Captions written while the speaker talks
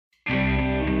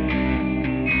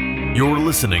You're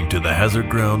listening to the Hazard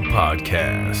Ground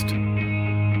Podcast,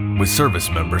 with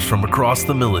service members from across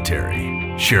the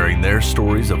military sharing their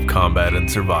stories of combat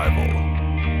and survival.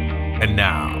 And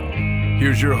now,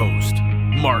 here's your host,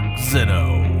 Mark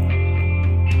Zeno.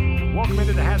 Welcome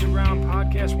into the Hazard Ground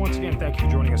Podcast. Once again, thank you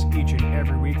for joining us each and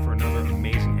every week for another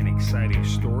amazing and exciting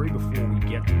story. Before we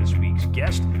get to this week's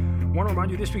guest, I want to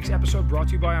remind you this week's episode brought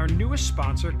to you by our newest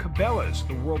sponsor, Cabela's,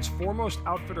 the world's foremost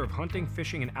outfitter of hunting,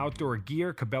 fishing, and outdoor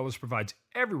gear. Cabela's provides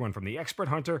everyone from the expert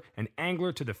hunter and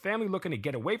angler to the family looking to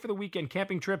get away for the weekend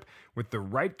camping trip with the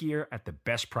right gear at the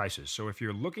best prices. So if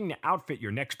you're looking to outfit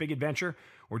your next big adventure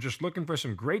or just looking for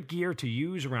some great gear to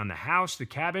use around the house, the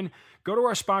cabin, go to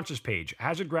our sponsors page,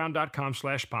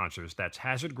 hazardground.com/sponsors. That's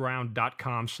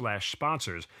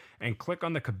hazardground.com/sponsors, and click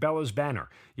on the Cabela's banner.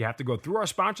 You have to go through our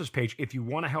sponsors page if you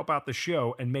want to help out the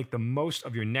show and make the most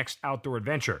of your next outdoor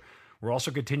adventure. We're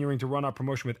also continuing to run our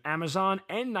promotion with Amazon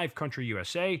and Knife Country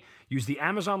USA. Use the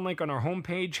Amazon link on our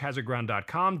homepage,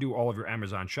 hazardground.com. Do all of your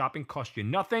Amazon shopping. Cost you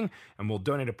nothing, and we'll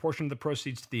donate a portion of the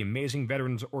proceeds to the amazing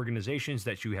veterans organizations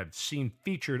that you have seen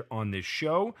featured on this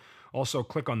show. Also,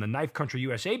 click on the Knife Country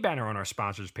USA banner on our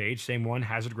sponsors page, same one,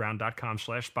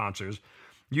 hazardground.com/sponsors.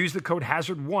 Use the code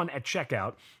HAZARD1 at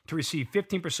checkout to receive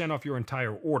 15% off your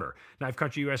entire order. Knife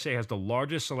Country USA has the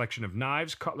largest selection of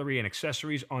knives, cutlery, and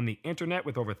accessories on the internet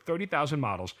with over 30,000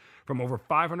 models from over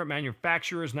 500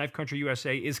 manufacturers. Knife Country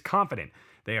USA is confident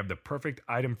they have the perfect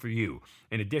item for you.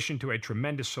 In addition to a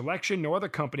tremendous selection, no other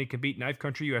company can beat Knife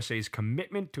Country USA's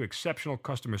commitment to exceptional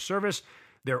customer service.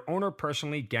 Their owner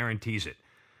personally guarantees it.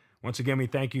 Once again, we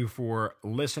thank you for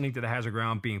listening to the Hazard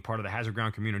Ground, being part of the Hazard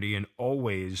Ground community, and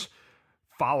always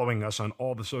following us on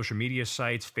all the social media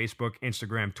sites, Facebook,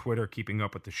 Instagram, Twitter, keeping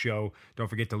up with the show. Don't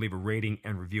forget to leave a rating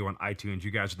and review on iTunes. You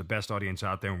guys are the best audience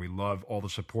out there, and we love all the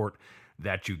support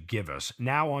that you give us.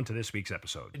 Now on to this week's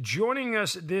episode. Joining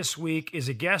us this week is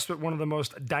a guest with one of the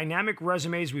most dynamic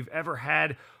resumes we've ever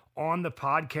had on the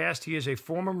podcast. He is a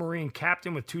former Marine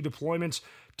captain with 2 deployments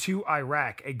to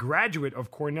Iraq, a graduate of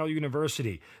Cornell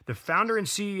University, the founder and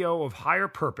CEO of Higher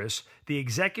Purpose, the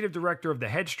executive director of the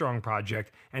Headstrong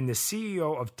Project, and the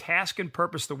CEO of Task and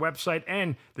Purpose, the website,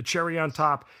 and the cherry on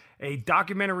top, a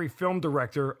documentary film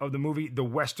director of the movie The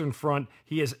Western Front.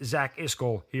 He is Zach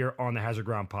Iscol here on the Hazard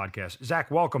Ground Podcast.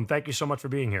 Zach, welcome. Thank you so much for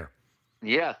being here.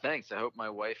 Yeah, thanks. I hope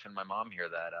my wife and my mom hear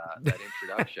that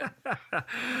introduction.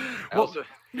 Well,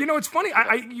 you know, it's funny.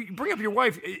 You bring up your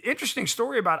wife. Interesting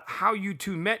story about how you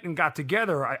two met and got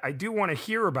together. I do want to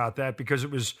hear about that because it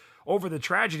was over the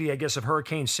tragedy, I guess, of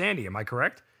Hurricane Sandy. Am I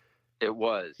correct? It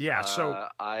was. Yeah. So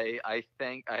I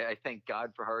thank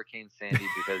God for Hurricane Sandy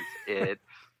because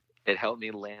it helped me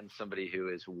land somebody who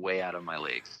is way out of my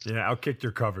league. Yeah, outkicked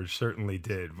your coverage. Certainly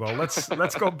did. Well, let's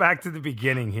go back to the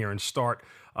beginning here and start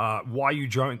why you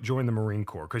joined the Marine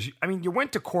Corps. Because, I mean, you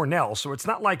went to Cornell, so it's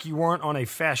not like you weren't on a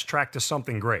fast track to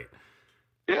something great.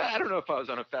 Yeah, I don't know if I was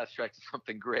on a fast track to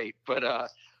something great, but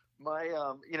my,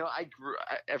 I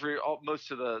grew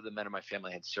most of the men in my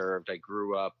family had served. I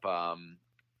grew up.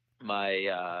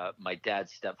 My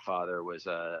dad's stepfather was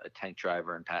a tank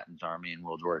driver in Patton's Army in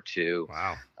World War II.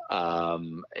 Wow.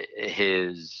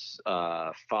 His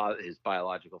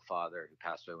biological father, who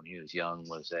passed away when he was young,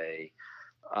 was a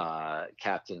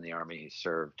captain in the Army. He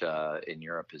served in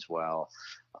Europe as well.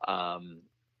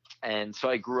 And so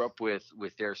I grew up with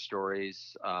their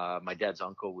stories. My dad's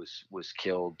uncle was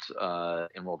killed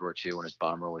in World War II when his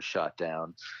bomber was shot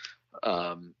down.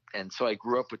 And so I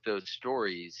grew up with those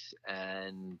stories,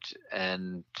 and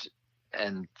I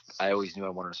always knew I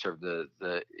wanted to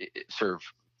serve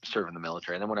in the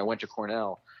military. And then when I went to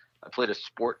Cornell, I played a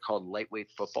sport called lightweight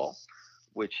football,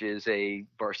 which is a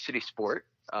varsity sport.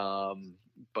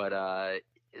 But the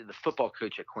football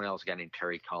coach at Cornell is a guy named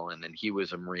Terry Cullen, and he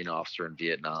was a Marine officer in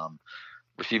Vietnam,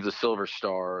 received the Silver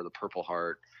Star, the Purple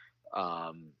Heart.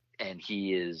 And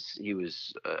he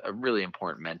was a really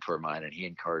important mentor of mine, and he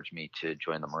encouraged me to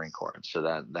join the Marine Corps. And so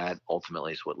that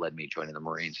ultimately is what led me joining the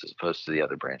Marines as opposed to the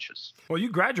other branches. Well, you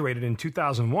graduated in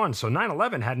 2001, so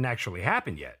 9/11 hadn't actually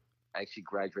happened yet. I actually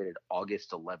graduated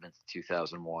August 11th,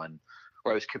 2001,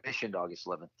 or I was commissioned August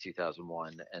 11th,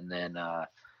 2001. And then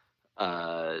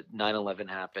 9/11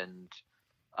 happened.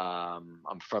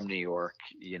 I'm from New York.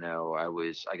 You know, I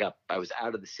was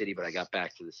out of the city, but I got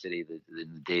back to the city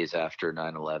in the days after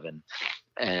 9/11,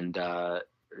 and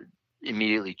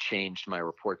immediately changed my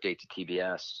report date to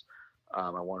TBS. I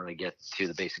wanted to get to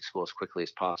the basic school as quickly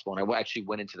as possible, and I actually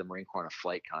went into the Marine Corps on a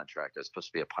flight contract. I was supposed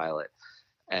to be a pilot,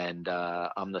 and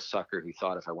I'm the sucker who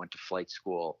thought if I went to flight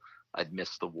school, I'd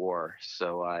missed the war.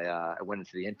 So I went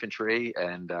into the infantry,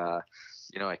 and I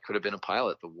could have been a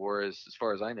pilot. The war is, as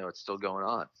far as I know, it's still going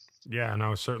on. Yeah,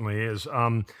 no, it certainly is.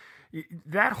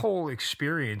 That whole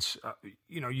experience,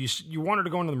 you wanted to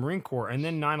go into the Marine Corps, and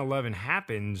then 9/11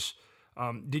 happens.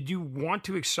 Did you want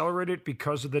to accelerate it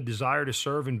because of the desire to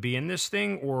serve and be in this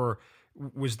thing, or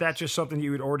was that just something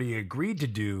you had already agreed to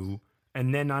do,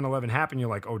 and then 9/11 happened? You're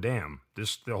like, oh damn,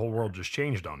 the whole world just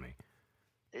changed on me.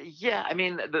 Yeah, I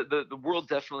mean, the world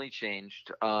definitely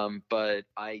changed, but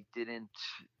I didn't.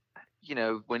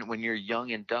 When you're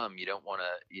young and dumb, you don't want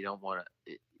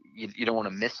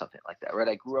to miss something like that, right?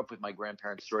 I grew up with my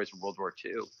grandparents' stories from World War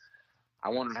II. I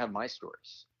wanted to have my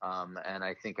stories, and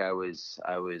I think I was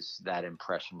that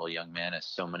impressionable young man, as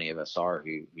so many of us are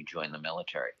who joined the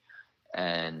military,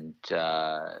 and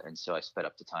so I sped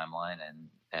up the timeline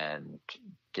and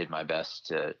did my best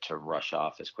to rush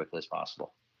off as quickly as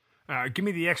possible. Give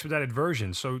me the expedited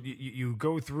version. So you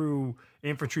go through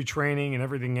infantry training and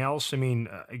everything else. I mean,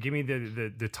 give me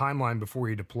the timeline before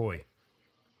you deploy.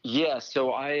 Yeah,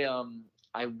 so I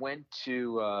went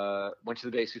to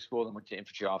the basic school, then went to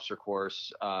infantry officer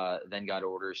course, then got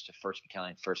orders to 1st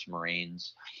Battalion, 1st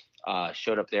Marines.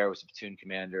 Showed up there, was a platoon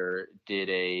commander, did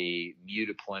a MEU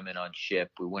deployment on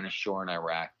ship. We went ashore in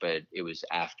Iraq, but it was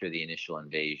after the initial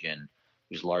invasion.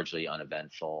 It was largely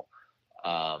uneventful.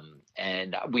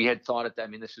 And we had thought at that, I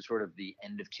mean, this was sort of the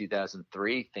end of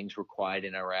 2003. Things were quiet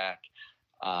in Iraq.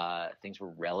 Things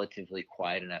were relatively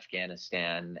quiet in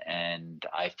Afghanistan. And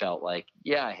I felt like,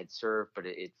 yeah, I had served, but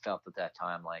it felt at that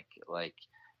time like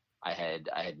I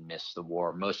had missed the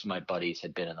war. Most of my buddies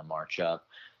had been in the march up.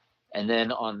 And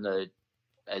then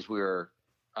as we were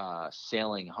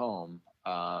sailing home,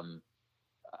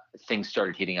 things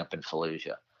started heating up in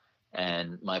Fallujah.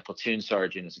 And my platoon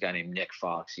sergeant is a guy named Nick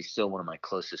Fox. He's still one of my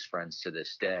closest friends to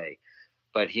this day.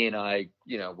 But he and I,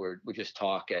 we just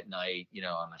talk at night,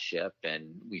 on the ship,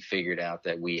 and we figured out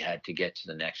that we had to get to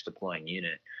the next deploying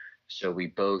unit. So we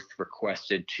both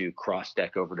requested to cross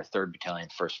deck over to 3rd Battalion,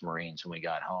 1st Marines when we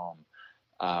got home.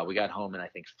 We got home in, I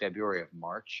think, February of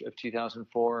March of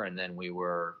 2004, and then we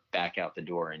were back out the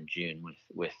door in June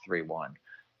with 3-1.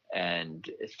 And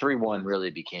 3-1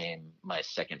 really became my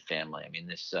second family. I mean,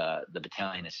 the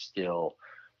battalion is still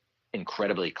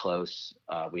incredibly close.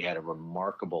 We had a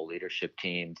remarkable leadership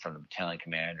team from the battalion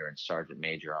commander and sergeant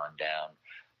major on down.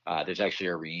 There's actually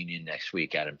a reunion next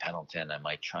week out in Pendleton I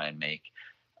might try and make.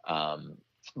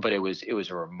 But it was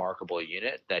a remarkable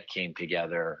unit that came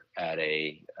together at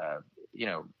a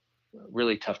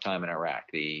really tough time in Iraq.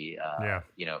 Fallujah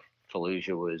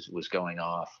was going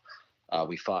off.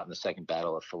 We fought in the Second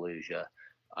Battle of Fallujah.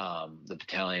 The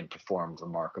battalion performed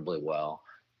remarkably well.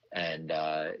 And,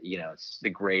 it's the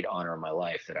great honor of my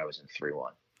life that I was in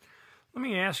 3-1. Let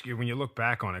me ask you, when you look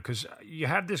back on it, because you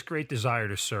have this great desire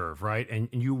to serve, right? And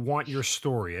you want your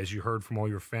story, as you heard from all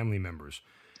your family members.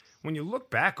 When you look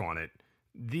back on it,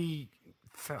 the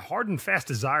hard and fast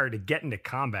desire to get into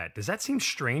combat, does that seem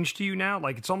strange to you now?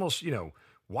 Like, it's almost,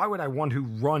 why would I want to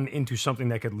run into something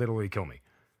that could literally kill me?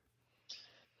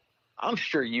 I'm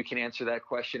sure you can answer that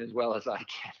question as well as I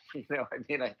can. I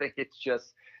think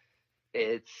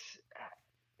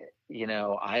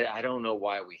I don't know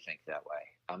why we think that way.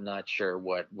 I'm not sure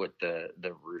what the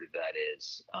root of that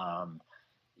is.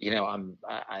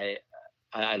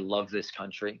 I love this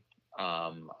country.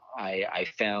 I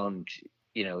found,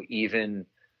 even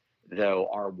though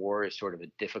our war is sort of a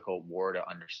difficult war to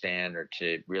understand, or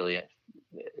to really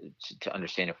to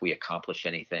understand if we accomplish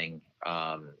anything,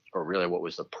 or really what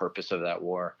was the purpose of that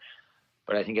war.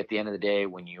 But I think at the end of the day,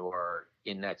 when you are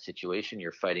in that situation,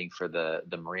 you're fighting for the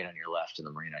Marine on your left and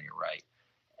the Marine on your right.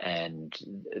 And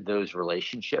those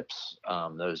relationships,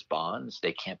 those bonds,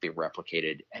 they can't be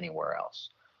replicated anywhere else.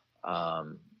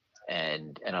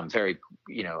 And I'm very,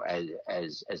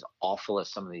 as awful as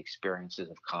some of the experiences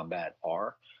of combat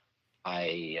are,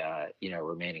 I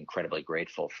remain incredibly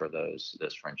grateful for those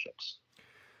friendships.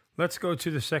 Let's go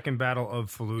to the Second Battle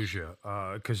of Fallujah,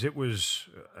 because it was,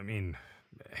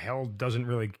 hell doesn't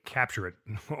really capture it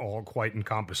all quite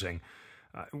encompassing.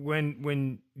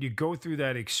 When you go through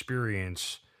that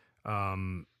experience,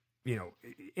 in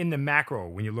the macro,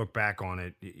 when you look back on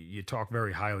it, you talk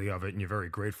very highly of it and you're very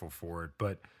grateful for it.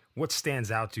 But what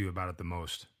stands out to you about it the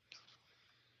most?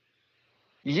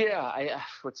 Yeah,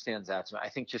 what stands out to me, I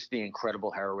think just the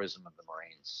incredible heroism of the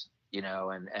Marines,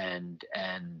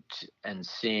 and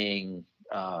seeing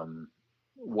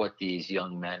what these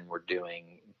young men were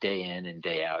doing day in and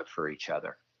day out for each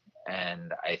other.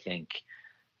 And I think,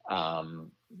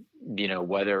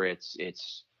 whether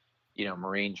it's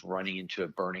Marines running into a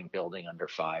burning building under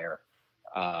fire,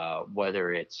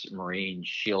 whether it's Marines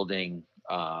shielding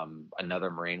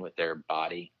another Marine with their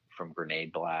body from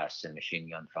grenade blasts and machine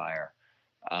gun fire,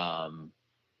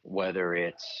 whether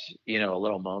it's, a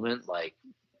little moment like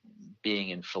being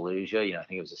in Fallujah. I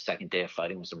think it was the second day of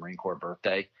fighting was the Marine Corps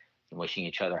birthday, and wishing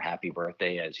each other happy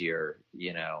birthday as you're,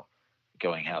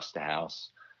 going house to house.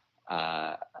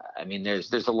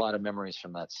 There's a lot of memories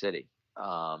from that city.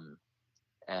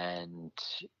 And,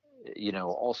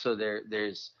 also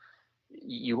there's,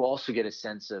 you also get a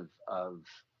sense of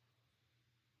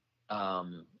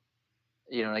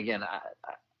again,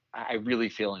 I really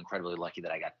feel incredibly lucky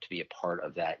that I got to be a part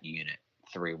of that unit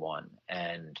 3-1.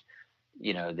 And,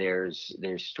 there's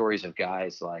stories of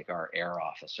guys like our air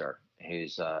officer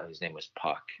whose name was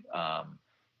Puck,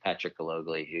 Patrick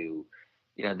Galogli, who,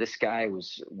 this guy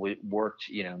worked,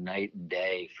 night and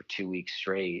day for 2 weeks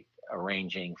straight,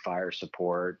 arranging fire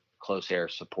support, close air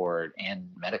support, and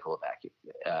medical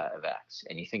evacs.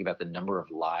 And you think about the number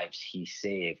of lives he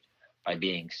saved by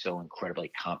being so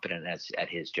incredibly competent at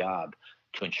his job,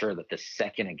 to ensure that the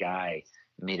second a guy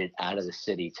made it out of the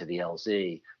city to the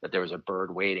LZ, that there was a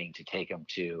bird waiting to take him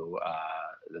to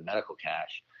the medical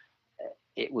cache.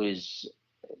 It was,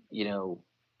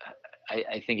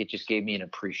 I think it just gave me an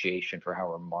appreciation for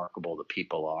how remarkable the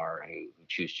people are who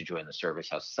choose to join the service,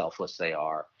 how selfless they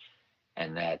are,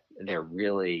 and that they're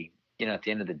really, at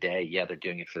the end of the day, yeah, they're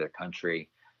doing it for their country,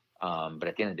 but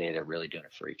at the end of the day, they're really doing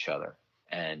it for each other.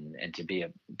 And to be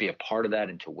a part of that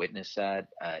and to witness that,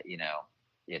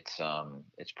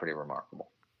 it's pretty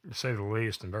remarkable, to say the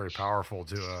least, and very powerful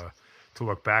to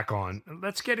look back on.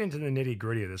 Let's get into the nitty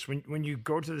gritty of this. When you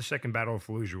go to the Second Battle of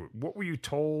Fallujah, what were you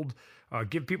told?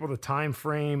 Give people the time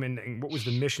frame, and what was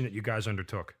the mission that you guys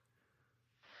undertook?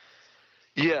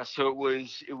 Yeah, so it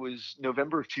was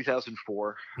November of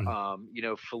 2004.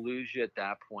 Mm-hmm. Fallujah at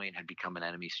that point had become an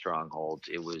enemy stronghold.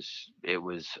 It was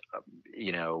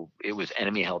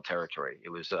enemy held territory. It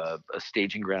was a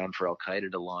staging ground for Al Qaeda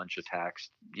to launch attacks,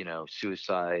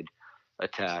 suicide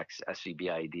attacks,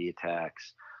 SVBID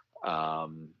attacks.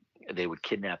 They would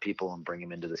kidnap people and bring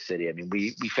them into the city. I mean,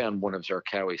 we found one of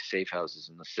Zarqawi's safe houses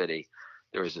in the city.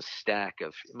 There was a stack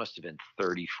of, it must have been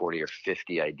 30, 40, or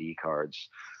 50 ID cards.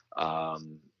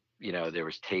 There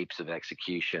was tapes of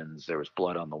executions. There was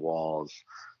blood on the walls.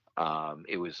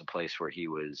 It was a place where he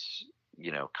was,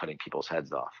 cutting people's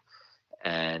heads off.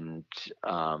 And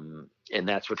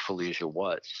that's what Fallujah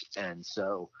was. And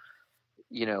so,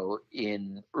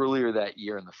 in earlier that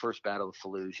year, in the first Battle of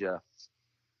Fallujah,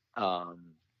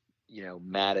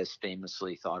 Mattis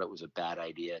famously thought it was a bad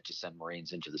idea to send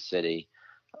Marines into the city.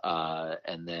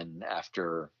 And then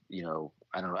after,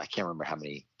 I can't remember how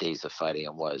many days of fighting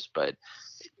it was, but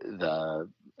the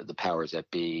powers that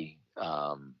be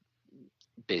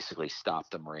basically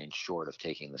stopped the Marines short of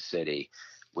taking the city,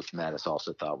 which Mattis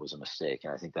also thought was a mistake.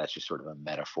 And I think that's just sort of a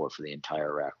metaphor for the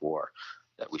entire Iraq War,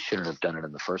 that we shouldn't have done it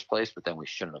in the first place, but then we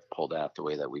shouldn't have pulled out the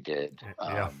way that we did,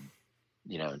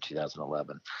 in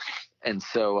 2011. And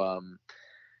so,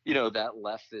 that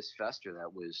left this fester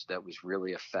that was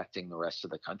really affecting the rest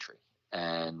of the country,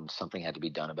 and something had to be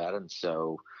done about it. And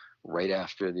so right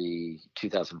after the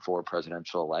 2004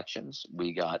 presidential elections,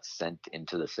 we got sent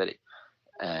into the city.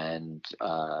 And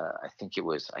I think it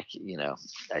was,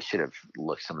 I should have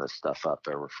looked some of this stuff up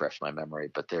or refreshed my memory,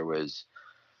 but there was,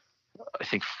 I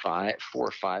think 4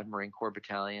 or 5 Marine Corps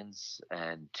battalions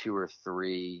and 2 or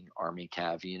 3 Army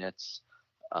Cav units.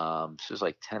 So it was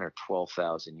like 10 or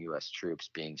 12,000 U.S. troops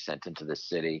being sent into the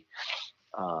city.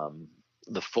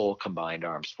 The full combined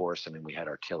arms force. I mean, we had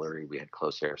artillery, we had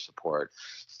close air support,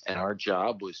 and our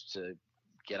job was to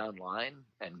get online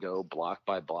and go block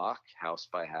by block, house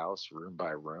by house, room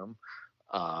by room,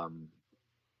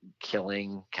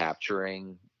 killing,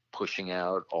 capturing, pushing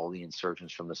out all the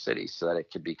insurgents from the city so that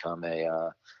it could become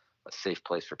a safe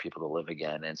place for people to live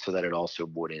again, and so that it also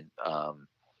wouldn't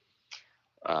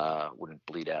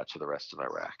bleed out to the rest of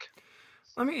Iraq.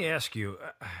 Let me ask you,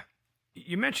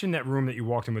 you mentioned that room that you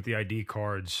walked in with the ID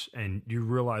cards and you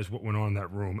realized what went on in that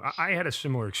room. I had a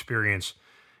similar experience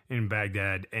in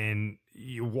Baghdad, and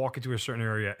you walk into a certain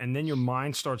area and then your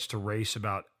mind starts to race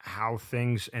about how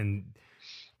things, and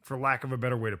for lack of a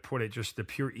better way to put it, just the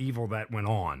pure evil that went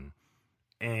on.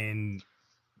 And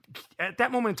at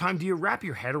that moment in time, do you wrap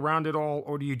your head around it all,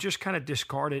 or do you just kind of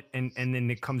discard it and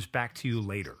then it comes back to you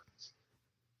later?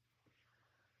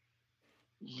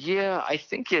 Yeah, I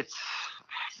think it's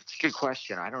a good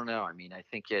question. I don't know. I mean, I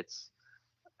think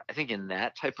in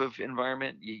that type of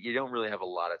environment, you don't really have a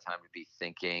lot of time to be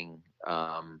thinking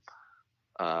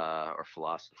or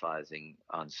philosophizing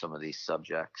on some of these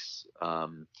subjects.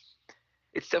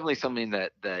 It's definitely something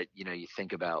that you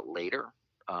think about later.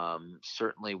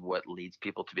 certainly what leads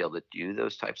people to be able to do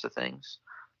those types of things.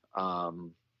 I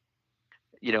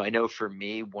know for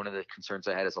me, one of the concerns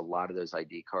I had is a lot of those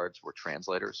ID cards were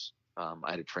translators. I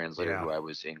had a translator who I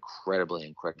was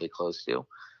incredibly close to.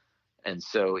 And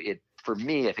so for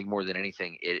me, I think more than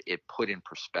anything, it put in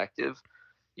perspective,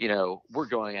 we're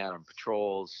going out on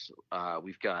patrols.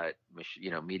 We've got,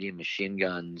 medium machine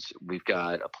guns. We've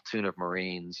got a platoon of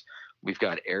Marines. We've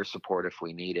got air support if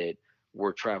we need it.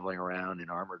 We're traveling around in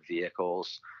armored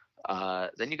vehicles.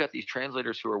 Then you got these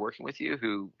translators who are working with you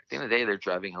who, at the end of the day, they're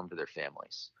driving home to their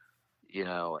families,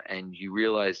 and you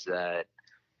realize that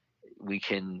we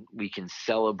can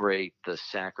celebrate the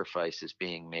sacrifices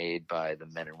being made by the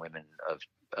men and women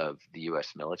of the U.S.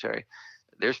 military.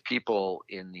 There's people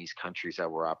in these countries that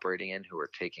we're operating in who are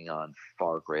taking on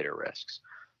far greater risks.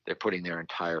 They're putting their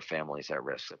entire families at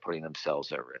risk. They're putting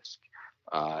themselves at risk.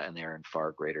 And they're in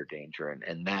far greater danger.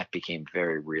 And that became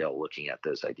very real looking at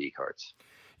those ID cards.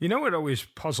 What always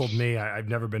puzzled me, I've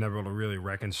never been able to really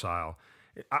reconcile.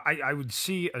 I would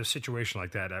see a situation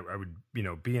like that. I would,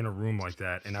 be in a room like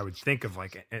that, and I would think of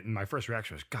and my first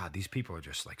reaction was, God, these people are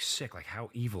just sick. How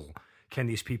evil can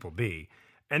these people be?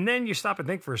 And then you stop and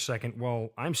think for a second,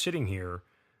 well, I'm sitting here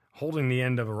holding the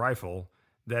end of a rifle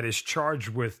that is charged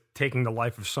with taking the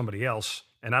life of somebody else.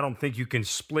 And I don't think you can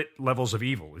split levels of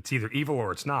evil. It's either evil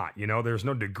or it's not. There's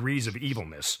no degrees of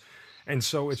evilness. And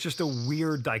so it's just a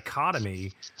weird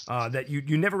dichotomy that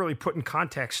you never really put in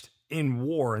context in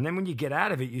war. And then when you get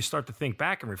out of it, you start to think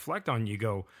back and reflect on it, you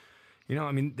go,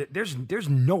 there's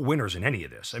no winners in any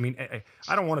of this.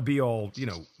 I don't want to be all,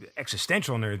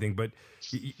 existential and everything, but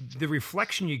the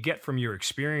reflection you get from your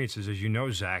experiences, as you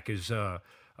know, Zach, is kind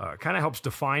of helps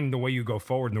define the way you go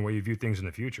forward and the way you view things in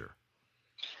the future.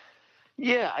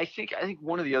 Yeah, I think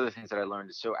one of the other things that I learned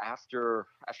is, so after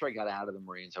I got out of the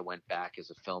Marines, I went back as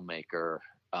a filmmaker.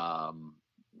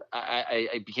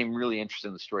 I became really interested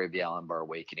in the story of the Al-Anbar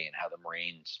Awakening and how the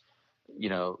Marines,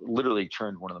 literally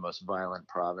turned one of the most violent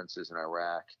provinces in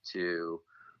Iraq to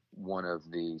one of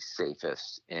the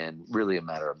safest in really a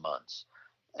matter of months.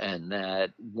 And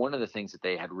that one of the things that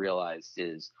they had realized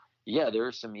is, there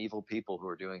are some evil people who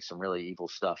are doing some really evil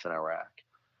stuff in Iraq.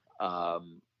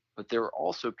 But there are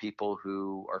also people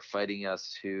who are fighting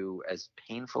us who, as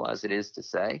painful as it is to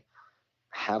say,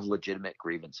 have legitimate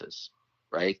grievances,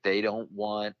 right? They don't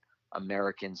want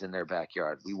Americans in their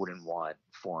backyard. We wouldn't want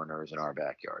foreigners in our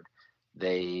backyard.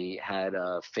 They had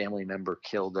a family member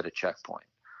killed at a checkpoint.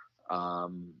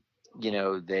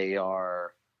 They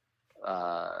are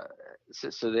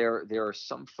so there are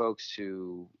some folks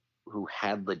who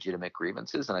had legitimate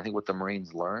grievances, and I think what the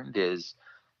Marines learned is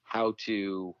how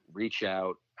to reach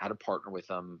out, how to partner with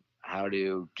them, how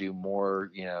to do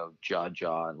more,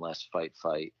 jaw and less fight.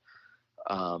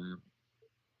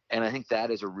 And I think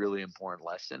that is a really important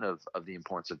lesson of the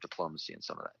importance of diplomacy and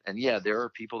some of that. And there are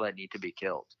people that need to be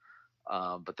killed.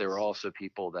 But there are also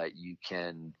people that you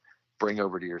can bring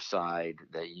over to your side,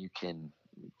 that you can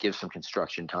give some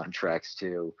construction contracts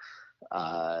to,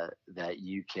 that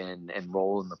you can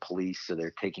enroll in the police so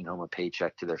they're taking home a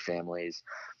paycheck to their families.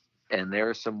 And there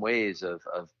are some ways of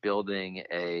building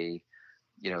a,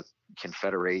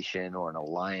 confederation or an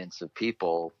alliance of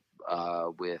people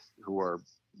who are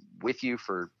with you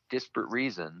for disparate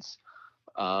reasons,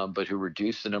 but who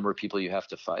reduce the number of people you have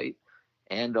to fight,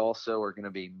 and also are going to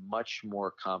be much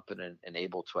more competent and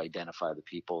able to identify the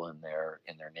people in their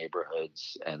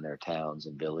neighborhoods and their towns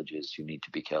and villages who need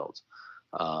to be killed,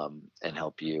 and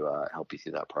help you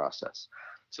through that process.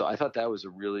 So I thought that was a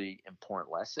really important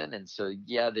lesson. And so,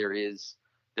 there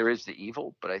is the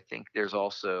evil, but I think there's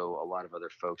also a lot of other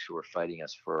folks who are fighting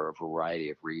us for a variety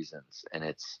of reasons. And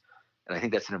I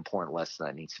think that's an important lesson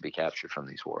that needs to be captured from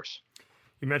these wars.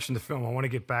 You mentioned the film. I want to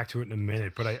get back to it in a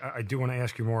minute, but I do want to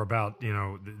ask you more about,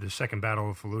 the Second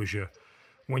Battle of Fallujah.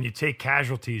 When you take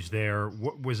casualties there,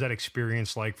 what was that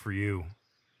experience like for you?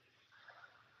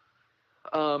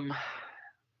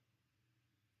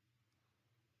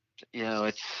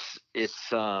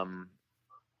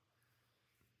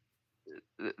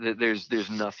 There's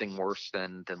nothing worse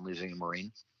than losing a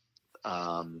Marine.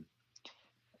 I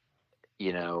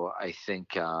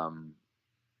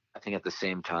think at the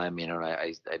same time, and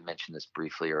I mentioned this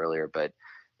briefly earlier, but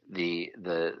the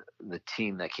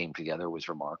team that came together was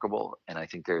remarkable. And I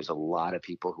think there's a lot of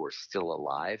people who are still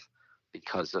alive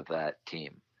because of that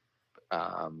team.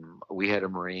 We had a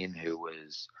Marine who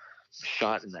was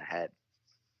shot in the head.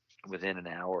 Within an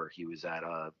hour, he was at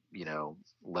a,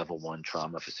 level 1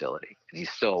 trauma facility, and he's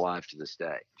still alive to this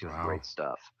day, doing great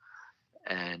stuff.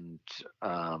 And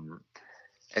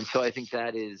so I think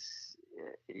that is,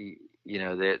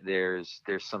 there's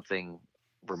something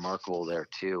remarkable there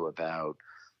too about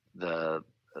the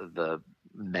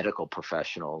medical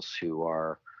professionals who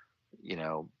are,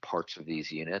 parts of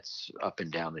these units up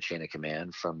and down the chain of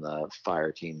command, from the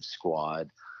fire team, squad,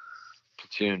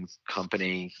 platoon,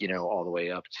 company, all the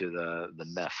way up to the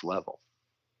MEF level,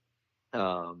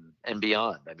 and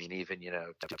beyond. I mean, even,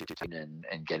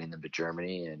 and getting them to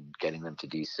Germany and getting them to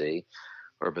DC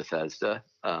or Bethesda.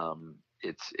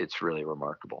 It's really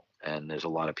remarkable. And there's a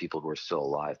lot of people who are still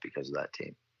alive because of that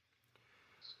team.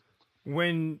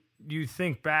 When you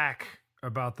think back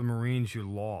about the Marines you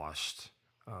lost,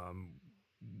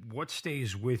 what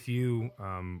stays with you?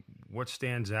 What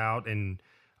stands out? And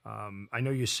I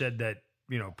know you said that,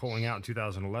 pulling out in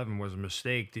 2011 was a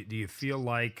mistake. Do you feel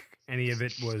like any of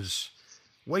it was,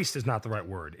 waste is not the right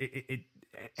word,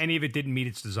 any of it didn't meet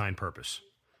its design purpose?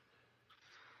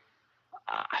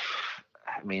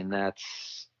 I mean,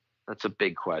 that's a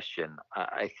big question.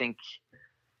 I think,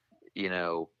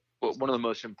 one of the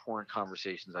most important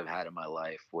conversations I've had in my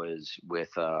life was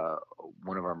with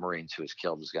one of our Marines who was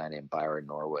killed, this guy named Byron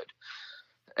Norwood.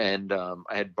 And I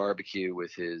had barbecue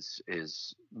with his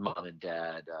mom and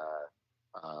dad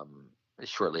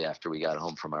shortly after we got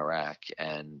home from Iraq,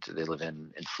 and they live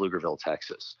in Pflugerville,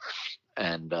 Texas.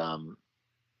 And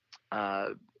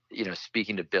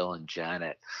speaking to Bill and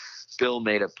Janet, Bill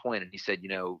made a point, and he said,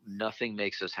 nothing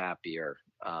makes us happier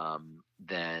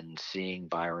than seeing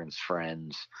Byron's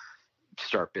friends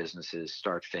start businesses,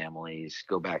 start families,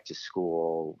 go back to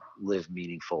school, live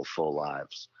meaningful, full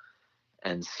lives.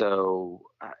 And so,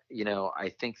 I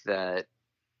think that,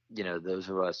 those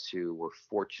of us who were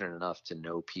fortunate enough to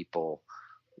know people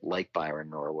like Byron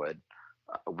Norwood,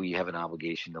 we have an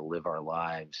obligation to live our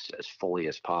lives as fully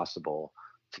as possible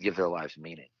to give their lives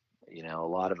meaning. A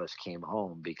lot of us came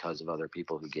home because of other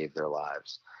people who gave their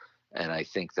lives. And I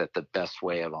think that the best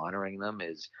way of honoring them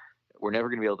is, we're never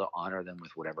going to be able to honor them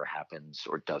with whatever happens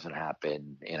or doesn't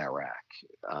happen in Iraq.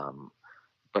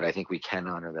 But I think we can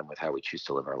honor them with how we choose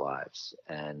to live our lives.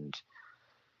 And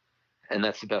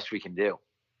that's the best we can do.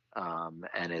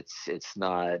 And it's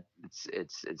not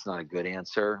a good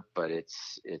answer, but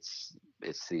it's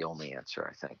the only answer,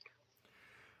 I think.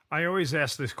 I always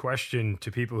ask this question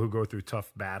to people who go through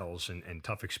tough battles and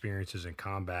tough experiences in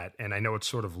combat, and I know it's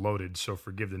sort of loaded, so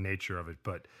forgive the nature of it,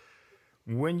 but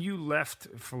when you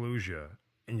left Fallujah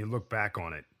and you look back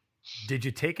on it, did you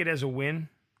take it as a win?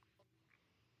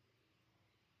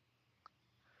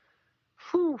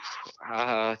 Did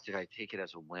I take it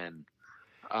as a win?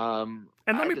 And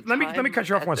let me cut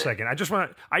you off 1 second.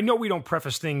 I know we don't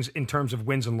preface things in terms of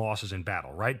wins and losses in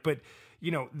battle, right? But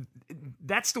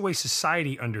that's the way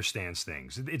society understands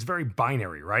things. It's very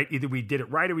binary, right? Either we did it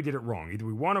right or we did it wrong. Either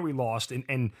we won or we lost.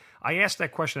 And I asked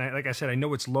that question. Like I said, I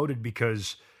know it's loaded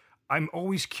because I'm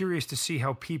always curious to see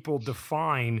how people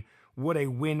define what a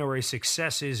win or a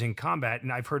success is in combat.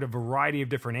 And I've heard a variety of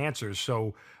different answers.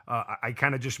 So I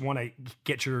kind of just want to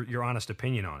get your honest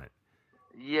opinion on it.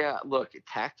 Yeah, look,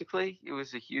 tactically, it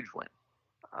was a huge win.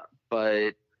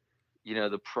 But,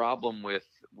 the problem with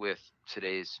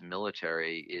today's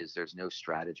military is there's no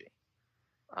strategy.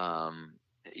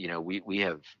 We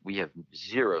have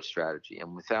zero strategy.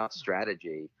 And without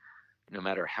strategy, no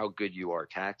matter how good you are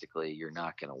tactically, you're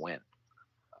not going to win.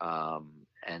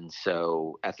 And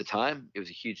so at the time, it was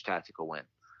a huge tactical win.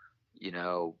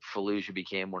 Fallujah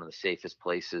became one of the safest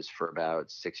places for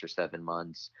about 6 or 7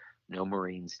 months. No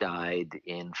Marines died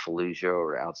in Fallujah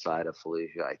or outside of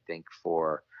Fallujah, I think,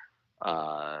 for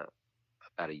about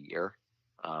a year,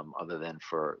 other than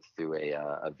through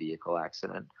a vehicle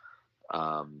accident.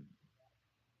 And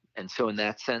so in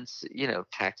that sense,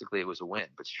 tactically it was a win,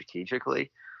 but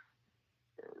strategically,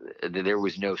 there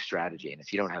was no strategy. And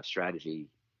if you don't have strategy,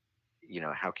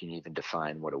 how can you even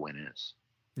define what a win is?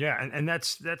 Yeah, and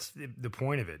that's the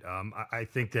point of it. I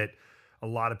think that a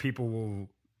lot of people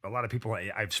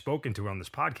I've spoken to on this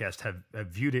podcast have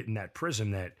viewed it in that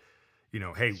prism that,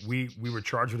 hey, we were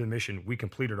charged with a mission, we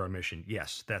completed our mission.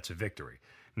 Yes, that's a victory.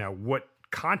 Now, what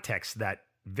context that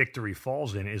victory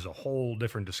falls in is a whole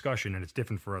different discussion, and it's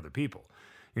different for other people.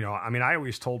 I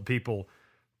always told people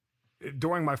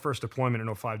during my first deployment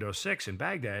in 05 to 06 in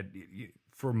Baghdad,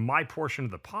 for my portion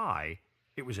of the pie,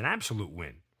 it was an absolute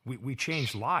win. We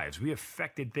changed lives. We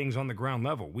affected things on the ground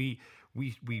level. We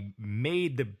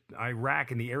made the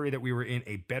Iraq and the area that we were in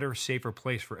a better, safer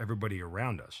place for everybody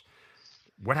around us.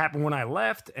 What happened when I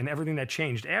left and everything that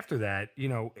changed after that,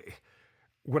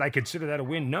 would I consider that a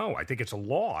win? No, I think it's a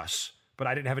loss, but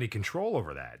I didn't have any control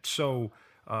over that. So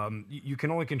you can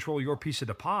only control your piece of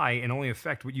the pie and only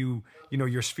affect what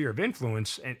your sphere of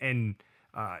influence. And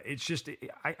it's just,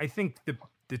 I think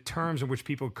the the terms in which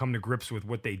people come to grips with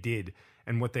what they did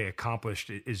and what they accomplished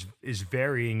is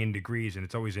varying in degrees, and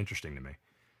it's always interesting to me.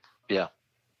 Yeah,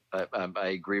 I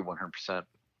agree 100%.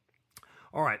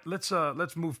 All right, let's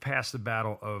move past the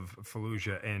Battle of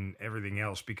Fallujah and everything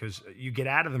else, because you get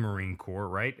out of the Marine Corps,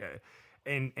 right?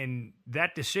 And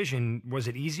that decision, was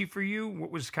it easy for you?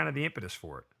 What was kind of the impetus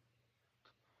for it?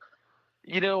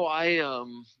 You know, I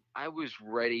was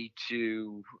ready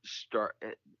to start.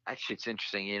 Actually, it's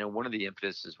interesting. You know, one of the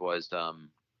impetuses was I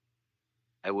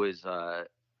was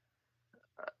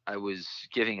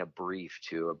giving a brief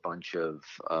to a bunch of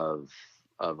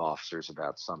officers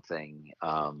about something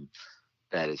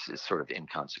that is sort of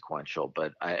inconsequential,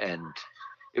 but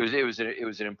it was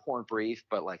an important brief,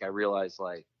 but like I realized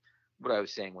like what I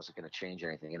was saying wasn't going to change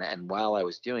anything, and while I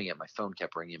was doing it, my phone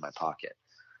kept ringing in my pocket.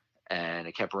 And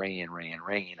it kept ringing and ringing and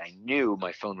ringing. I knew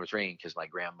my phone was ringing because my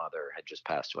grandmother had just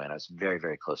passed away, and I was very,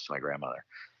 very close to my grandmother.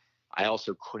 I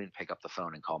also couldn't pick up the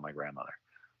phone and call my grandmother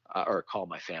or call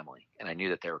my family, and I knew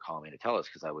that they were calling me to tell us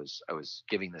because I was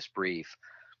giving this brief.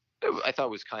 I thought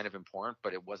it was kind of important,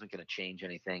 but it wasn't going to change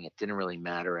anything. It didn't really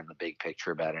matter in the big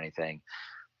picture about anything.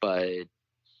 But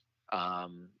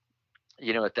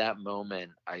you know, at that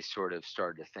moment, I sort of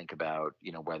started to think about,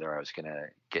 you know, whether I was going to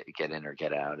get in or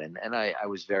get out. And I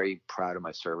was very proud of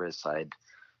my service. I'd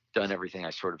done everything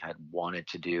I sort of had wanted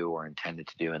to do or intended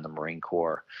to do in the Marine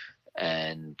Corps,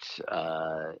 and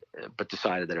but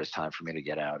decided that it was time for me to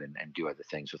get out and do other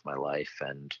things with my life.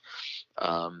 And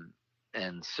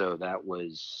so that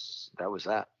was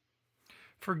that.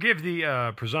 Forgive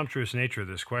the presumptuous nature of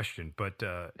this question, but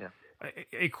yeah.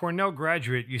 A Cornell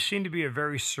graduate, you seem to be a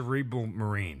very cerebral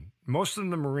Marine. Most of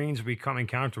the Marines we come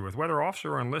encounter with, whether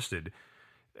officer or enlisted,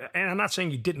 and I'm not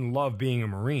saying you didn't love being a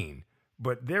Marine,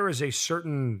 but there is a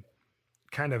certain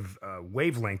kind of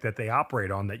wavelength that they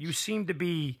operate on that you seem to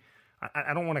be,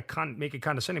 I don't want to make it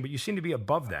condescending, but you seem to be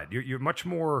above that. You're much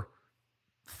more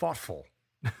thoughtful,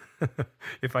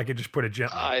 if I could just put it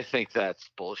gently. I think that's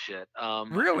bullshit.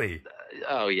 Really?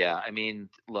 Oh, yeah. I mean,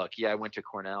 look, yeah, I went to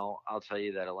Cornell. I'll tell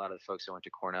you that a lot of the folks I went to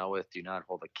Cornell with do not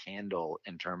hold a candle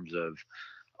in terms of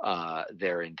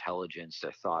their intelligence,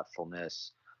 their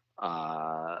thoughtfulness,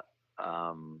 to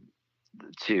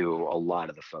a lot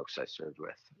of the folks I served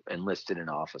with, enlisted and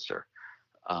officer.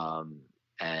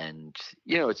 And,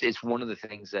 you know, it's one of the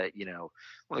things that, you know,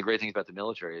 one of the great things about the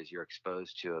military is you're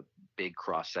exposed to a big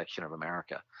cross section of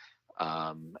America.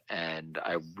 And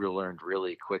I learned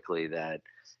really quickly that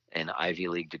an Ivy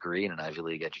League degree and an Ivy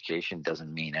League education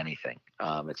doesn't mean anything.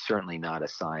 It's certainly not a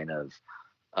sign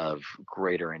of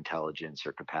greater intelligence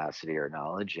or capacity or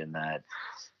knowledge, and that,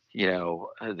 you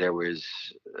know, there was,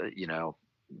 you know,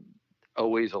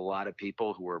 always a lot of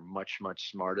people who were much, much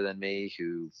smarter than me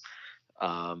who,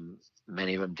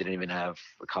 many of them didn't even have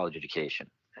a college education.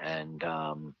 And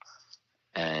I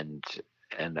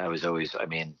was always, I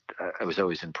was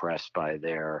always impressed by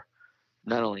their,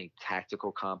 not only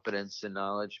tactical competence and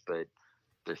knowledge, but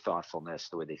their thoughtfulness,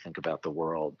 the way they think about the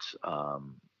world,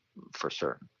 for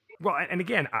certain. Well, and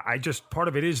again, I just, part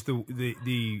of it is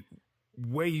the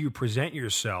way you present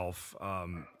yourself.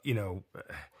 You know,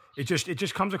 it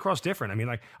just comes across different. I mean,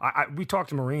 like we talk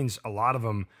to Marines, a lot of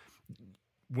them,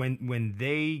 when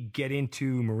they get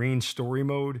into Marine story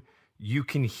mode, you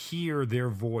can hear their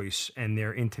voice and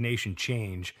their intonation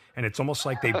change, and it's almost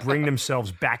like they bring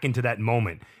themselves back into that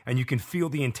moment, and you can feel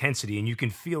the intensity, and you can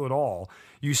feel it all.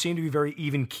 You seem to be very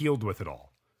even-keeled with it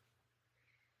all.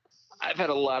 I've had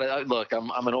a lot of, look,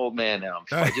 I'm an old man now.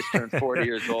 I just turned 40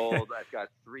 years old. I've got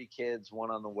 3 kids, 1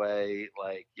 on the way.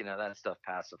 Like, you know, that stuff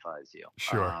pacifies you.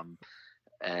 Sure.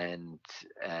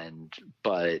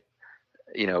 But,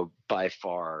 you know, by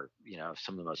far, you know,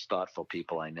 some of the most thoughtful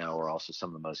people I know are also some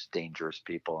of the most dangerous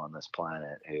people on this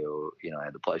planet who, you know, I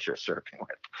had the pleasure of serving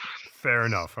with. Fair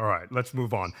enough. All right, let's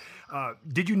move on.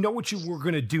 Did you know what you were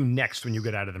going to do next when you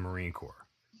got out of the Marine Corps?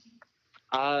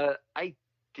 I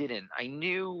didn't. I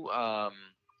knew,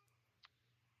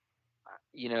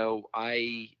 you know,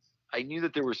 I knew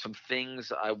that there were some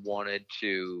things I wanted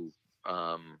to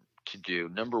do.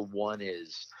 Number one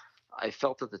is I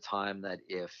felt at the time that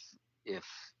if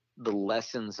the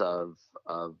lessons of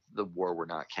the war were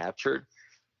not captured,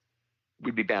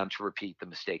 we'd be bound to repeat the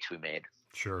mistakes we made.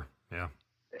 Sure. Yeah.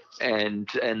 And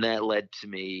that led to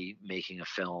me making a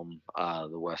film,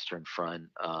 The Western Front,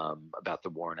 about the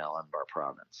war in Al-Anbar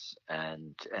province.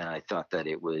 And I thought that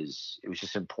it was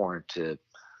just important to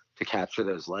capture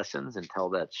those lessons and tell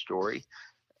that story.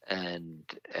 And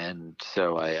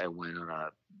so I went on a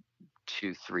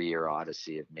 2-3 year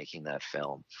odyssey of making that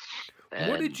film.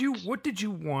 And what did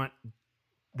you want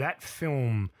that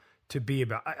film to be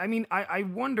about? I mean, I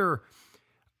wonder,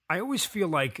 I always feel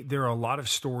like there are a lot of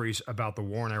stories about the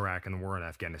war in Iraq and the war in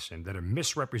Afghanistan that are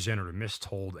misrepresented or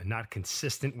mistold and not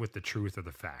consistent with the truth or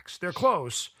the facts. They're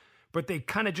close, but they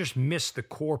kind of just miss the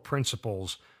core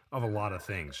principles of a lot of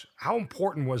things. How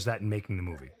important was that in making the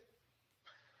movie?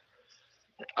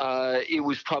 It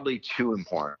was probably too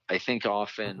important. I think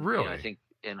often, Really? I think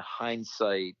in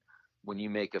hindsight, when you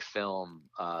make a film,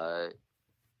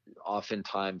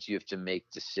 oftentimes you have to make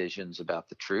decisions about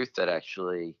the truth that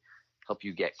actually help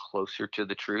you get closer to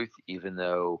the truth, even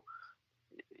though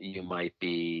you might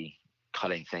be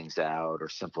cutting things out or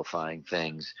simplifying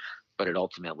things, but it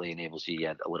ultimately enables you to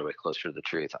get a little bit closer to the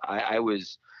truth. I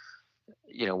was,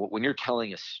 when you're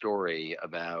telling a story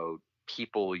about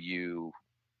people you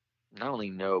not only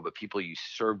know, but people you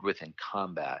served with in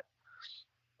combat,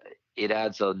 it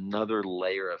adds another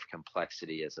layer of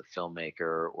complexity as a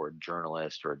filmmaker or a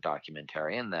journalist or a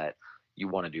documentarian that you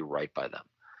want to do right by them.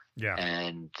 Yeah.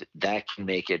 And that can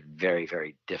make it very,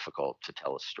 very difficult to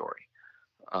tell a story.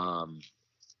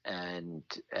 And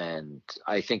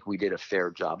I think we did a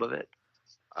fair job of it.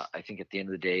 I think at the end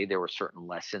of the day, there were certain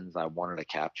lessons I wanted to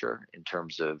capture in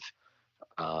terms of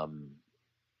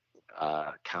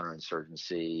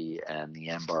counterinsurgency and the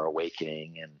Anbar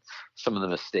Awakening and some of the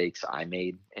mistakes I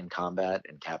made in combat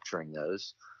and capturing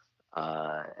those.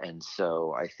 And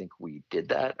so I think we did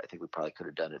that. I think we probably could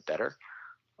have done it better.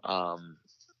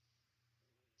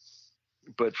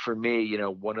 But for me,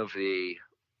 one of the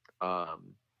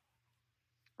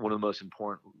most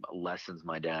important lessons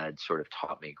my dad sort of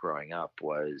taught me growing up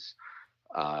was,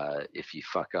 if you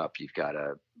fuck up, you've got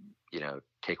to,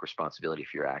 take responsibility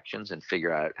for your actions and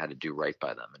figure out how to do right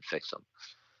by them and fix them.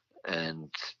 And,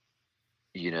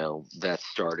 that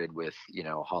started with,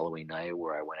 Halloween night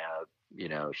where I went out,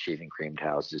 shaving creamed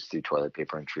houses, through toilet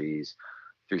paper and trees,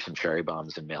 threw some cherry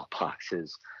bombs in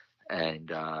mailboxes.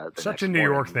 And such a New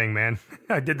York thing, man.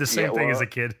 I did the same thing as a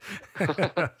kid.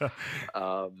 Yeah.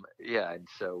 And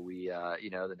so we,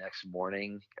 the next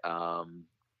morning,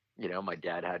 my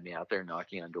dad had me out there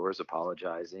knocking on doors,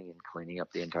 apologizing and cleaning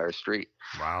up the entire street.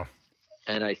 Wow.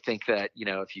 And I think that,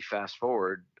 if you fast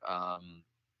forward,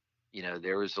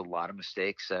 there was a lot of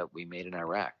mistakes that we made in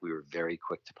Iraq. We were very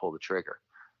quick to pull the trigger.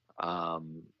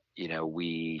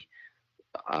 We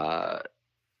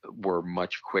were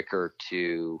much quicker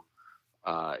to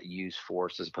use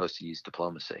force as opposed to use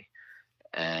diplomacy.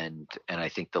 And I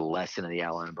think the lesson of the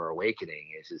Anbar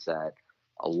Awakening is that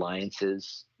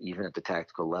alliances, even at the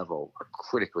tactical level, are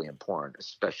critically important,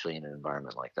 especially in an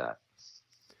environment like that.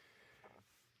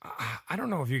 I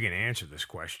don't know if you can answer this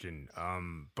question,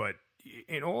 but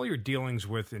in all your dealings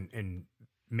with and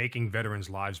making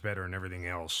veterans' lives better and everything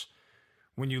else,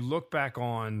 when you look back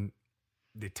on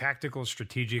the tactical,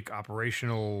 strategic,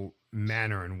 operational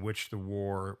manner in which the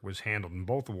war was handled in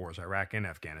both the wars, Iraq and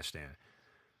Afghanistan,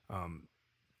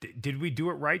 did we do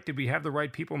it right? Did we have the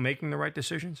right people making the right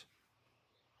decisions?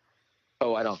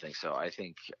 Oh, I don't think so. I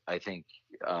think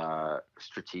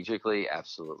strategically,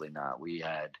 absolutely not.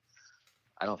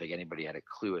 I don't think anybody had a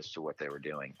clue as to what they were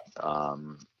doing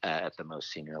at the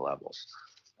most senior levels,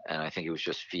 and I think it was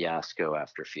just fiasco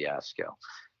after fiasco.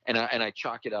 And I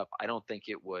chalk it up. I don't think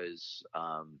it was.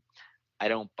 I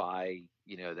don't buy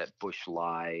that Bush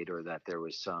lied or that there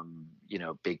was some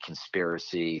big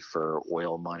conspiracy for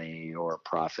oil money or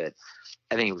profit.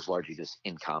 I think it was largely just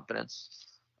incompetence.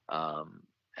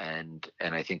 And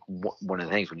I think one of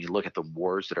the things when you look at the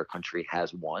wars that our country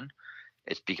has won,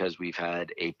 it's because we've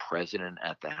had a president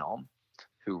at the helm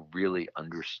who really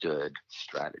understood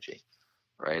strategy,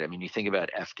 right? I mean, you think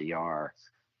about FDR.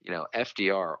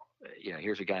 FDR.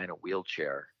 Here's a guy in a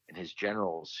wheelchair, and his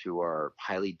generals, who are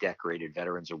highly decorated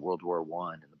veterans of World War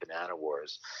I and the Banana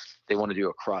Wars, they want to do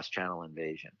a cross-channel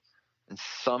invasion, and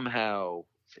somehow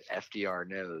FDR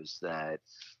knows that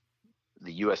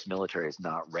the U.S. military is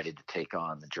not ready to take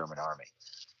on the German army.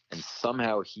 And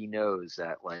somehow he knows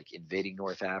that invading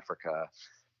North Africa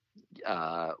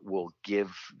will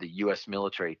give the U.S.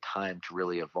 military time to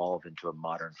really evolve into a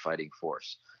modern fighting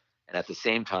force. And at the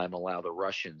same time, allow the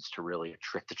Russians to really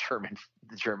trick the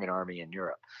German army in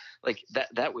Europe.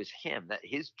 That was him. That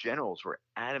his generals were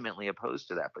adamantly opposed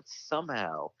to that. But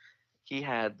somehow he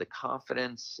had the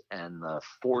confidence and the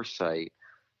foresight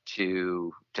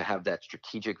to have that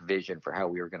strategic vision for how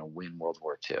we were going to win World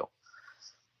War II.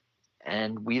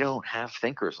 And we don't have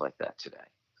thinkers like that today.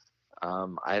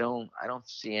 I don't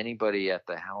see anybody at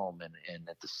the helm and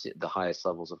at the highest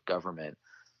levels of government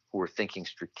who are thinking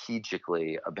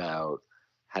strategically about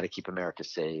how to keep America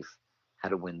safe, how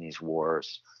to win these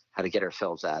wars, how to get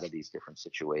ourselves out of these different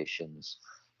situations.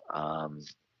 And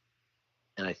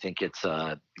And I think it's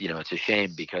it's a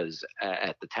shame because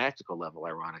at the tactical level,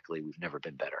 ironically, we've never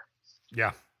been better.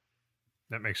 Yeah,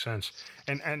 that makes sense.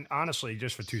 And honestly,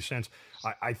 just for 2 cents,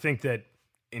 I think that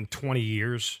in 20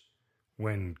 years,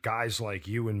 when guys like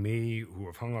you and me who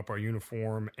have hung up our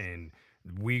uniform and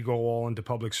we go all into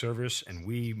public service and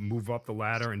we move up the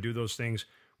ladder and do those things,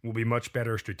 we'll be much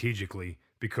better strategically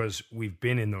because we've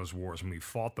been in those wars and we've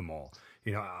fought them all.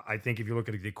 I think if you look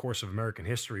at the course of American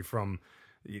history from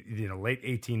late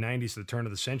 1890s to the turn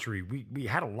of the century, we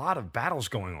had a lot of battles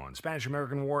going on.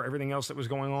 Spanish-American War, everything else that was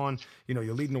going on. You're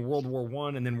leading to World War I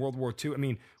and then World War II. I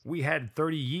mean, we had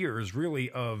 30 years really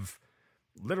of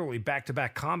literally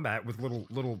back-to-back combat with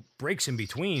little breaks in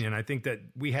between. And I think that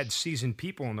we had seasoned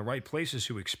people in the right places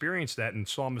who experienced that and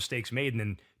saw mistakes made and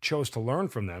then chose to learn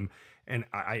from them. And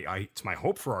it's my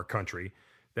hope for our country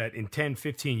that in 10,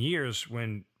 15 years,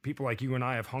 when people like you and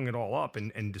I have hung it all up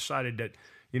and decided that,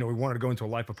 we wanted to go into a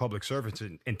life of public service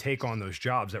and take on those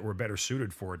jobs that were better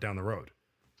suited for it down the road.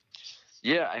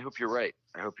 Yeah, I hope you're right.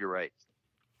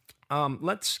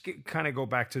 Let's kind of go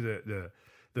back to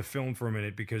the film for a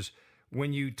minute, because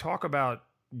when you talk about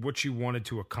what you wanted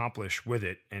to accomplish with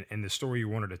it and the story you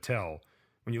wanted to tell,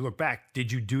 when you look back,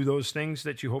 did you do those things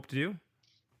that you hoped to do?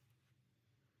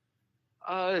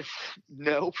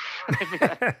 No.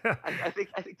 I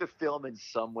think the film in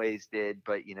some ways did,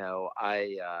 but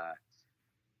I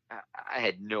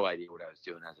had no idea what I was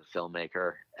doing as a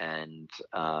filmmaker, and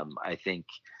I think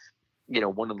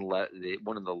one of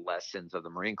the lessons of the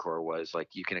Marine Corps was like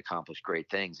you can accomplish great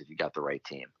things if you got the right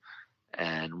team.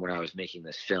 And when I was making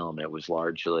this film, it was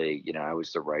largely I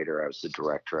was the writer, I was the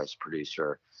director, I was the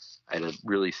producer. I had a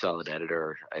really solid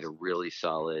editor, I had a really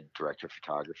solid director of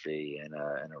photography, and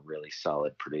a really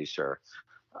solid producer.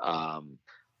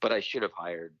 But I should have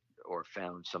hired or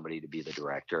found somebody to be the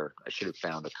director. I should have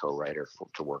found a co-writer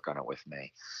to work on it with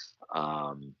me.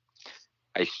 I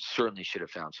certainly should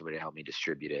have found somebody to help me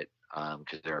distribute it,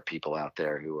 because there are people out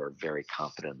there who are very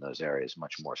competent in those areas,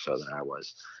 much more so than I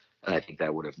was. And I think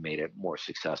that would have made it more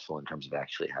successful in terms of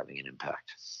actually having an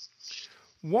impact.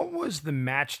 What was the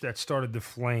match that started the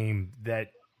flame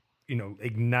that,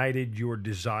 ignited your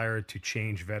desire to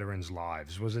change veterans'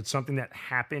 lives? Was it something that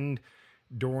happened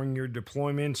during your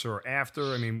deployments or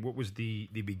after? I mean, what was the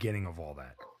beginning of all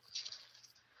that?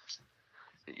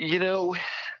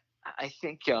 I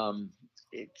think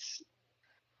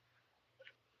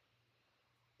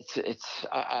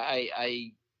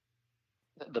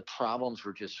the problems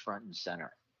were just front and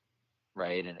center,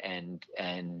 right? And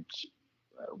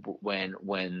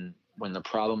when the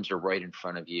problems are right in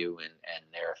front of you and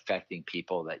they're affecting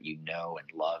people that you know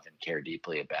and love and care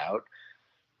deeply about,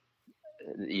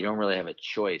 you don't really have a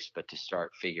choice but to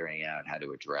start figuring out how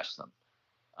to address them.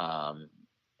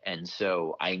 And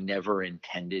so I never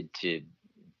intended to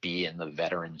be in the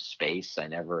veteran space. I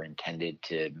never intended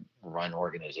to run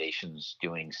organizations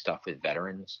doing stuff with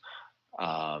veterans.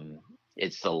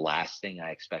 It's the last thing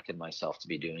I expected myself to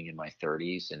be doing in my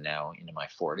 30s and now into my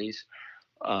 40s.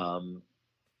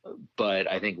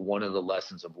 But I think one of the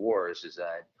lessons of wars is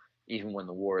that even when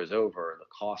the war is over, the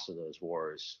costs of those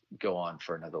wars go on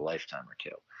for another lifetime or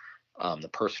two, the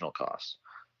personal costs.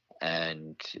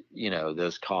 And,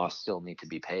 those costs still need to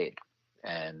be paid.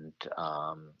 And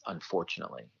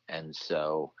unfortunately. And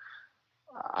so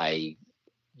I,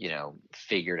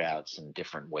 figured out some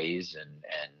different ways and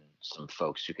some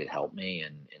folks who could help me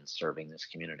in serving this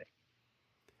community.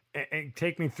 And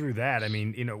take me through that. I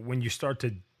mean, when you start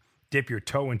to dip your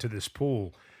toe into this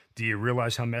pool, do you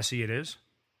realize how messy it is?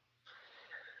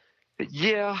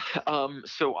 Yeah.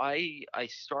 So I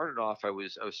started off, I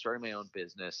was starting my own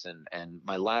business, and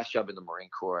my last job in the Marine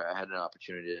Corps, I had an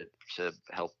opportunity to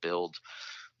help build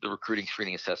the recruiting,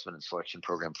 screening, assessment, and selection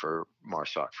program for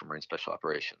MARSOC, for Marine Special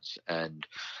Operations. And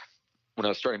when I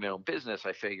was starting my own business,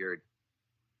 I figured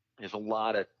there's a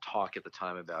lot of talk at the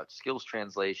time about skills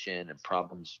translation and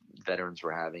problems veterans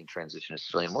were having transition to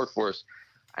civilian workforce.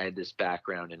 I had this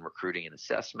background in recruiting and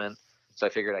assessment, so I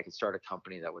figured I could start a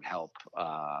company that would help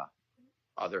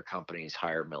other companies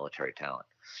hire military talent.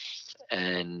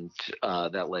 And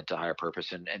that led to Higher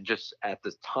Purpose. And just at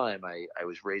the time, I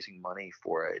was raising money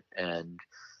for it. And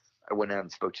I went out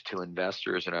and spoke to 2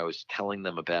 investors, and I was telling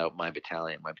them about my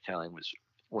battalion. My battalion was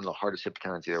one of the hardest hit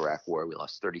battalions of the Iraq War. We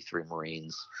lost 33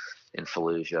 Marines in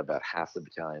Fallujah. About half the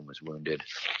battalion was wounded.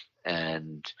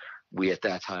 And we, at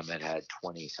that time, had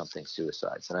 20-something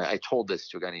suicides. And I told this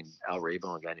to a guy named Al Rabin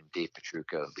and a guy named Dave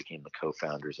Petrucco, who became the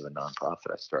co-founders of a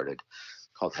nonprofit I started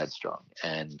called Headstrong.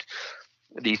 And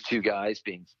these 2 guys,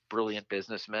 being brilliant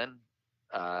businessmen,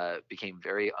 became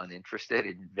very uninterested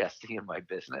in investing in my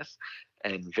business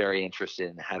and very interested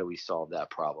in how do we solve that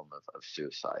problem of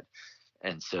suicide.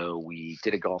 And so we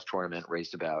did a golf tournament,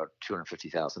 raised about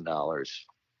 $250,000,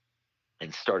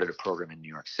 and started a program in New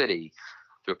York City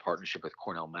through a partnership with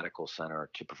Cornell Medical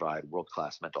Center to provide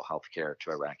world-class mental health care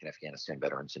to Iraq and Afghanistan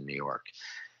veterans in New York.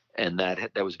 And that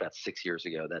was about 6 years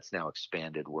ago. That's now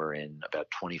expanded. We're in about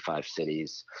 25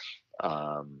 cities.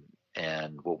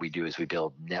 And what we do is we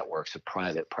build networks of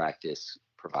private practice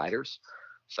providers,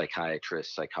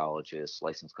 psychiatrists, psychologists,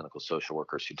 licensed clinical social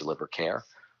workers who deliver care.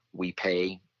 We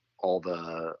pay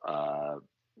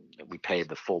we pay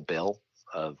the full bill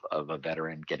of a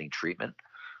veteran getting treatment.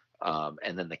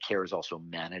 And then the care is also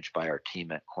managed by our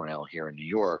team at Cornell here in New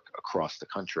York across the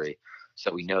country.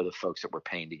 So we know the folks that we're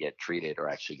paying to get treated are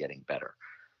actually getting better.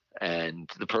 And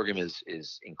the program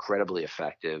is incredibly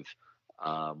effective.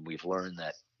 We've learned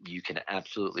that you can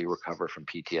absolutely recover from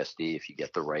PTSD if you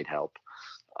get the right help.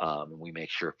 And we make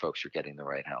sure folks are getting the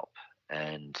right help.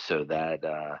 And so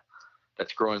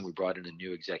that's growing. We brought in a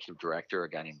new executive director, a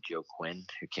guy named Joe Quinn,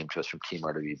 who came to us from Team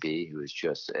RWB, who is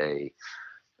just a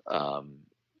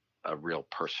real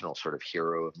personal sort of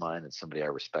hero of mine and somebody I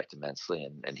respect immensely.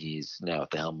 And he's now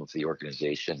at the helm of the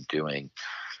organization doing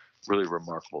really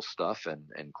remarkable stuff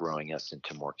and growing us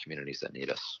into more communities that need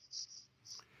us.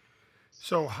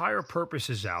 So Higher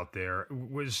Purpose is out there.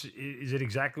 Is it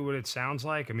exactly what it sounds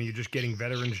like? I mean, you're just getting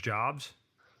veterans jobs?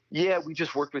 Yeah, we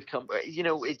just worked with companies.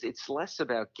 It's less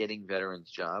about getting veterans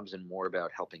jobs and more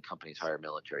about helping companies hire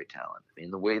military talent. I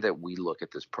mean, the way that we look at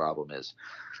this problem is,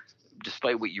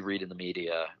 despite what you read in the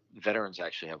media, veterans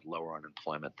actually have lower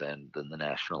unemployment than the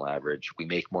national average. We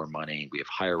make more money. We have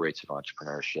higher rates of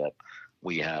entrepreneurship.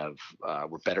 We're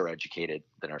better educated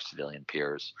than our civilian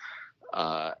peers.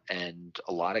 And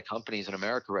a lot of companies in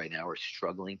America right now are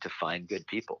struggling to find good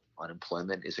people.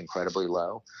 Unemployment is incredibly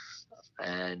low.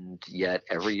 And yet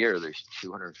every year there's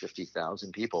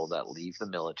 250,000 people that leave the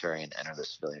military and enter the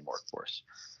civilian workforce.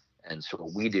 And so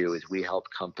what we do is we help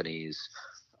companies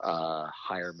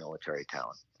hire military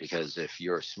talent, because if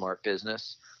you're a smart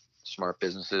business, smart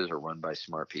businesses are run by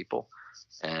smart people,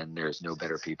 and there's no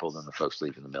better people than the folks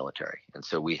leaving the military. And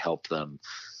so we help them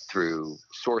through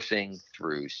sourcing,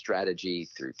 through strategy,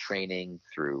 through training,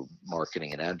 through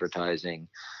marketing and advertising,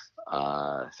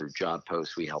 through job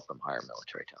posts. We help them hire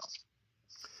military talent.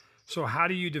 So how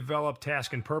do you develop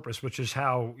Task and Purpose, which is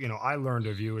how, I learned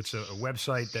of you? It's a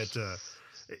website that,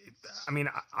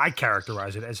 I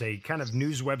characterize it as a kind of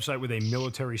news website with a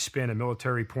military spin, a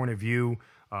military point of view.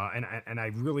 And I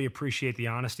really appreciate the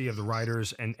honesty of the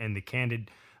writers and the candid,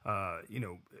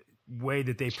 way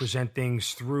that they present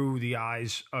things through the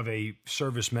eyes of a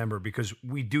service member, because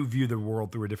we do view the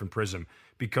world through a different prism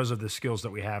because of the skills that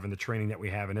we have and the training that we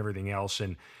have and everything else.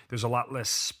 And there's a lot less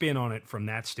spin on it from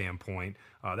that standpoint.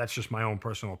 That's just my own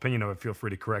personal opinion of it. Feel free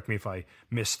to correct me if I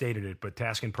misstated it, but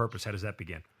Task and Purpose, how does that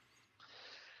begin?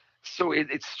 So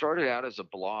it started out as a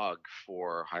blog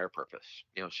for Higher Purpose.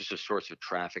 It's just a source of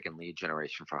traffic and lead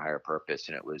generation for Higher Purpose.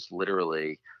 And it was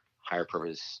literally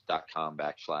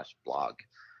higherpurpose.com/blog.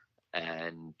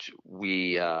 And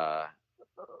we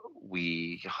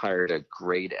hired a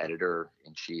great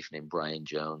editor-in-chief named Brian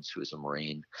Jones, who is a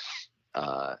Marine,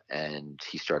 and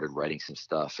he started writing some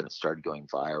stuff, and it started going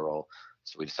viral.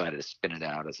 So we decided to spin it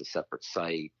out as a separate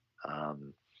site.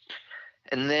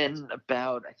 And then I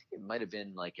think it might have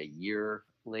been like a year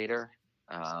later.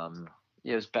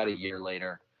 It was about a year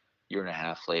later, year and a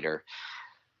half later.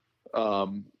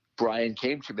 Brian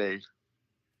came to me.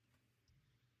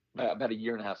 About a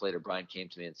year and a half later, Brian came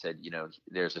to me and said,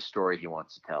 there's a story he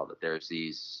wants to tell, that there's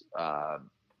these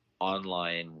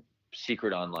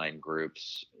secret online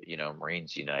groups,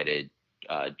 Marines United,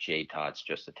 JTOT's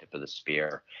just the tip of the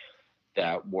spear,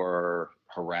 that were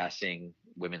harassing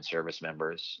women service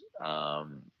members.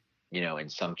 In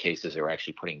some cases, they were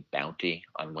actually putting bounty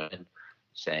on women,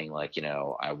 saying like,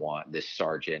 I want this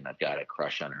sergeant, I've got a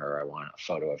crush on her, I want a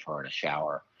photo of her in a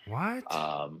shower. What?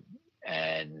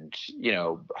 And,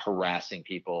 harassing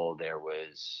people. There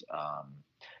was,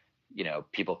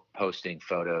 people posting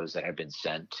photos that had been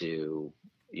sent to,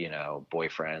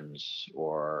 boyfriends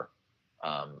or,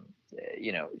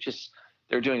 just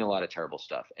they're doing a lot of terrible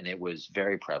stuff. And it was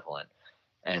very prevalent.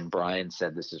 And Brian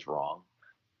said, this is wrong,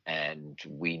 and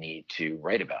we need to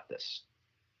write about this.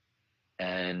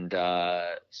 And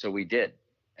so we did.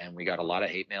 And we got a lot of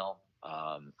hate mail.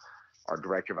 Our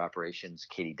director of operations,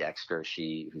 Katie Dexter,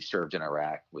 who served in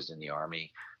Iraq, was in the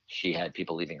Army. She had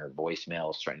people leaving her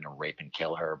voicemails threatening to rape and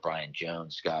kill her. Brian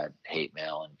Jones got hate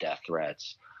mail and death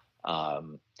threats.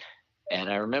 And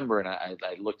I remember, and I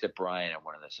looked at Brian at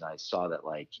one of this, and I saw that,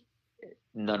 like,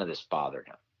 none of this bothered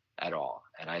him at all.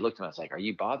 And I looked at him, I was like, are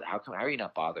you bothered? How are you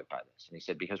not bothered by this? And he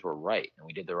said, because we're right and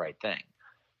we did the right thing.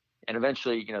 And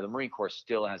eventually, the Marine Corps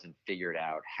still hasn't figured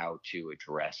out how to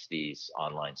address these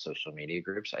online social media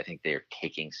groups. I think they're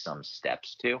taking some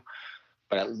steps to,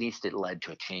 but at least it led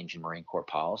to a change in Marine Corps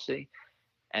policy.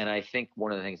 And I think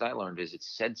one of the things I learned is it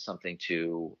said something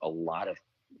to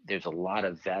there's a lot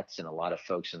of vets and a lot of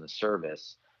folks in the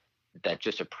service that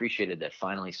just appreciated that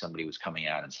finally somebody was coming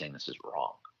out and saying this is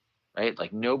wrong, right?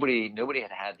 Like nobody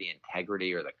had the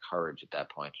integrity or the courage at that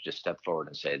point to just step forward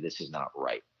and say, this is not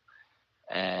right.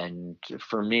 And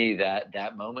for me,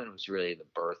 that moment was really the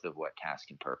birth of what Task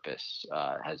and Purpose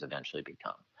has eventually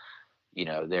become.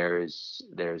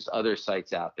 There's other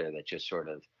sites out there that just sort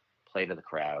of play to the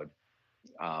crowd.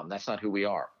 That's not who we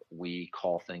are. We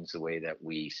call things the way that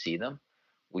we see them.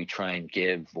 We try and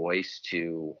give voice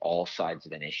to all sides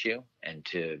of an issue and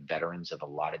to veterans of a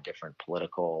lot of different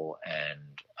political and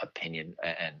opinion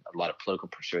and a lot of political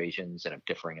persuasions and of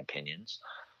differing opinions.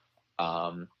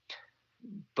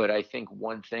 But I think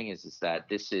one thing is that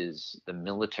the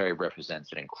military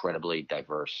represents an incredibly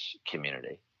diverse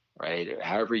community, right?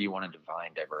 However you want to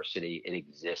define diversity, it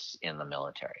exists in the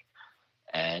military.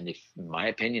 And in my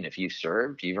opinion, if you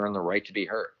served, you've earned the right to be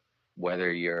heard,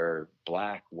 whether you're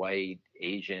black, white,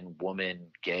 Asian, woman,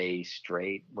 gay,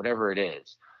 straight, whatever it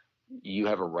is, you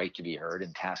have a right to be heard.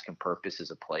 And Task and Purpose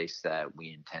is a place that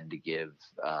we intend to give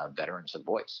veterans a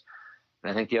voice.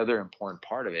 And I think the other important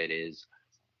part of it is,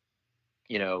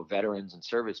 veterans and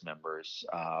service members,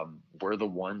 we're the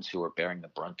ones who are bearing the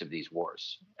brunt of these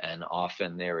wars. And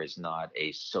often there is not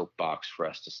a soapbox for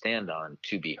us to stand on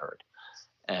to be heard.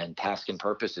 And Task and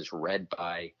Purpose is read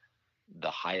by the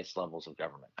highest levels of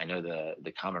government. I know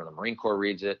the Commandant of the Marine Corps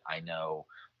reads it. I know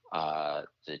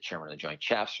the Chairman of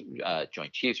the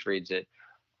Joint Chiefs reads it.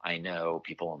 I know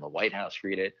people in the White House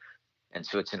read it. And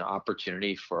so it's an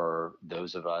opportunity for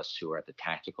those of us who are at the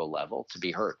tactical level to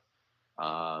be heard.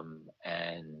 And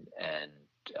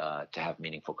to have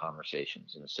meaningful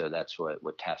conversations. And so that's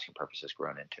what Task and Purpose has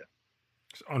grown into.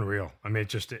 It's unreal. I mean,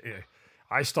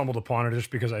 I stumbled upon it just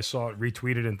because I saw it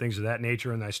retweeted and things of that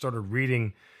nature. And I started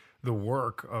reading the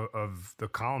work of the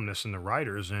columnists and the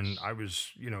writers. And I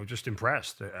was, just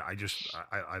impressed.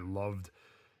 I loved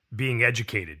being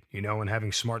educated, and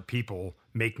having smart people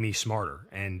make me smarter.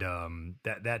 And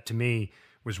that to me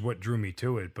was what drew me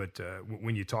to it. But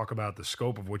when you talk about the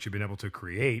scope of what you've been able to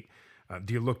create,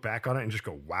 do you look back on it and just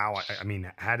go, wow, I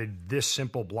mean, how did this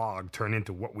simple blog turn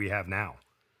into what we have now?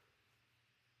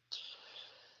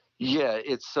 Yeah,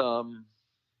 it's, I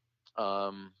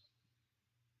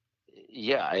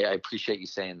appreciate you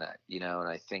saying that, and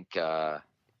I think I'm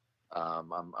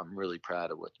really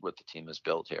proud of what the team has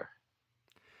built here.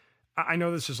 I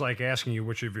know this is like asking you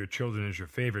which of your children is your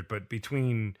favorite, but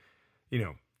between,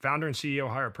 founder and CEO,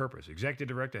 Higher Purpose, executive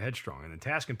director, Headstrong, and the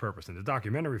Task and Purpose, and the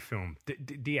documentary film,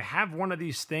 do you have one of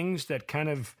these things that kind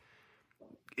of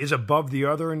is above the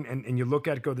other, and you look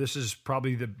at it, go, this is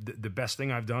probably the best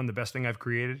thing I've done, the best thing I've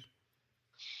created?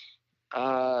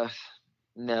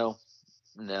 No.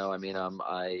 I mean,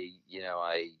 I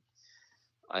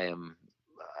am,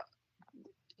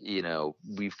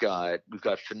 we've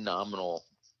got phenomenal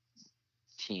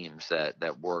teams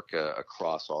that work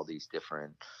across all these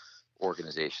different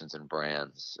organizations and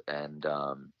brands, and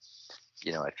I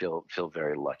feel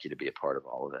very lucky to be a part of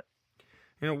all of it.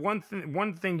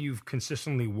 One thing you've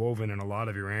consistently woven in a lot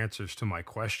of your answers to my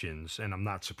questions, and I'm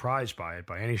not surprised by it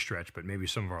by any stretch, but maybe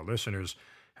some of our listeners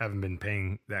haven't been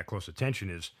paying that close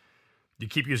attention, is you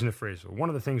keep using the phrase, one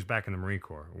of the things back in the Marine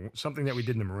Corps, something that we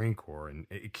did in the Marine Corps, and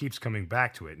it keeps coming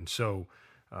back to it. And so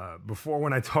before,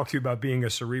 when I talked to you about being a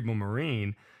cerebral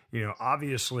Marine,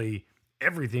 obviously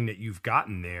everything that you've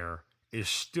gotten there is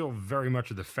still very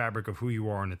much of the fabric of who you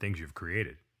are and the things you've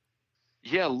created.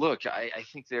 Yeah, look, I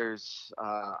think there's,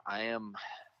 I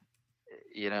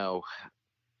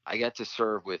got to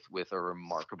serve with a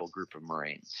remarkable group of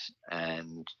Marines,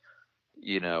 and,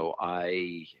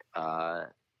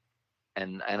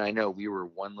 and I know we were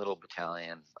one little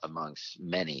battalion amongst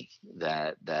many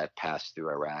that passed through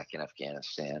Iraq and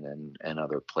Afghanistan and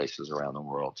other places around the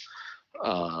world.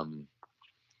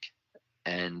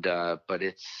 But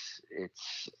it's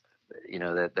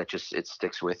that just, it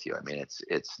sticks with you. I mean,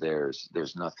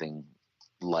 there's nothing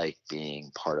like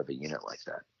being part of a unit like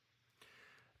that.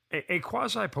 A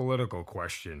quasi-political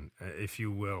question, if you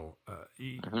will.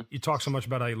 You talk so much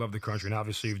about how you love the country, and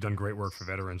obviously you've done great work for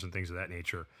veterans and things of that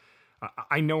nature.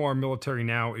 I know our military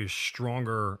now is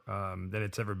stronger than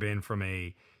it's ever been from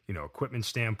a equipment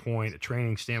standpoint, a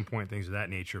training standpoint, things of that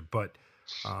nature. But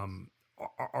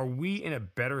Are we in a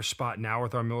better spot now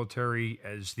with our military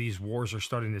as these wars are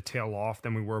starting to tail off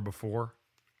than we were before?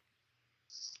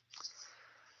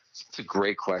 It's a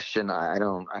great question. I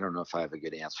don't know if I have a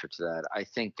good answer to that. I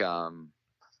think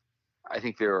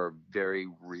there are very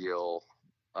real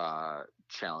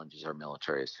challenges our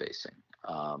military is facing.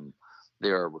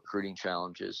 There are recruiting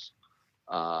challenges.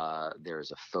 There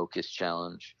is a focus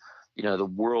challenge. The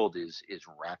world is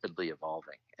rapidly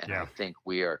evolving, and I think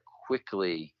we are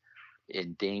quickly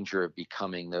in danger of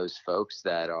becoming those folks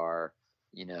that are,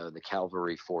 the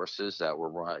cavalry forces that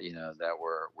were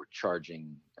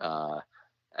charging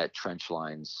at trench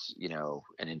lines,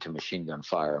 and into machine gun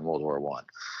fire in World War One.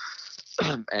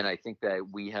 And I think that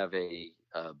we have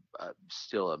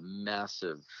still a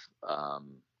massive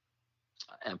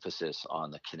emphasis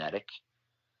on the kinetic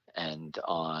and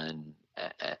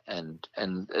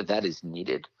that is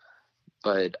needed.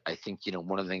 But I think,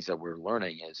 one of the things that we're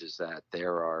learning is that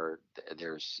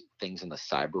there's things in the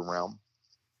cyber realm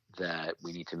that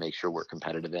we need to make sure we're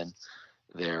competitive in.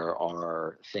 There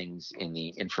are things in the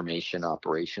information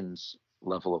operations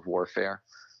level of warfare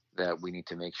that we need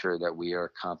to make sure that we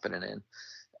are competent in.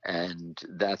 And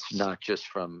that's not just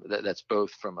that's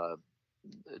both from a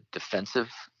defensive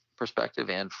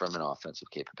perspective and from an offensive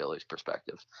capabilities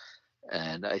perspective.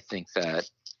 And I think that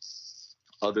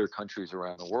other countries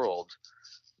around the world,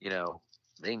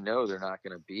 they know they're not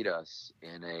going to beat us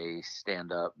in a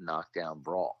stand-up knockdown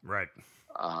brawl. Right.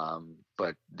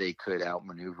 But they could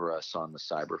outmaneuver us on the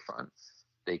cyber front.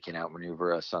 They can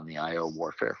outmaneuver us on the IO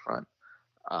warfare front.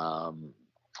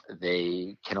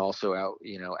 They can also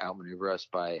outmaneuver us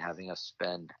by having us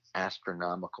spend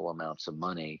astronomical amounts of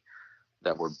money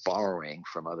that we're borrowing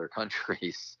from other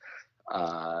countries,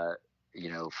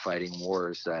 fighting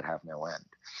wars that have no end.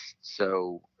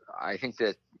 So I think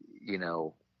that,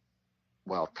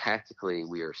 while tactically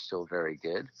we are still very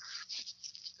good,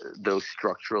 those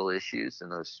structural issues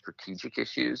and those strategic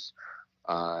issues,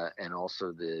 and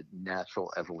also the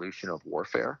natural evolution of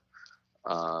warfare,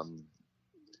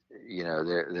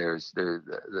 there's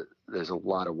a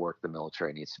lot of work the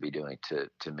military needs to be doing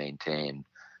to maintain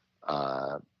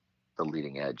the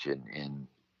leading edge in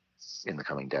the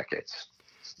coming decades.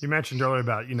 You mentioned earlier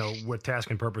about, what Task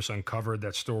and Purpose uncovered,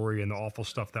 that story and the awful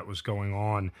stuff that was going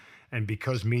on. And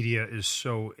because media is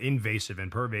so invasive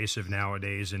and pervasive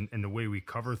nowadays and the way we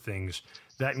cover things,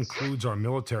 that includes our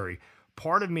military.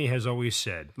 Part of me has always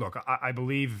said, look, I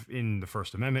believe in the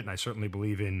First Amendment, and I certainly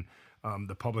believe in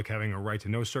the public having a right to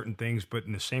know certain things. But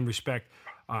in the same respect,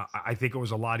 I think it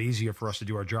was a lot easier for us to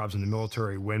do our jobs in the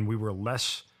military when we were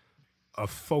less a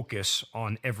focus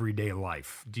on everyday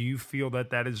life. Do you feel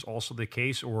that is also the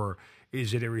case, or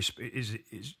is it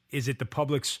is it the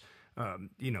public's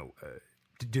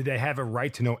do they have a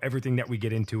right to know everything that we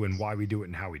get into and why we do it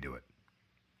and how we do it?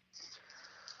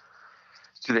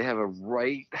 Do they have a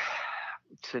right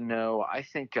to know? I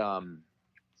think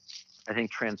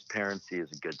transparency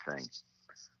is a good thing.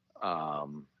 I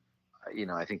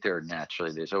think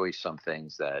there's always some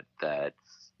things that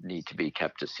need to be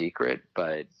kept a secret,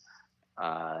 but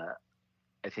I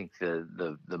think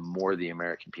the more the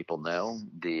American people know,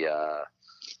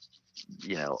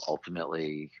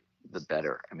 ultimately the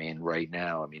better. I mean, right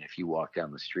now, if you walk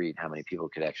down the street, how many people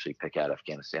could actually pick out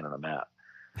Afghanistan on a map?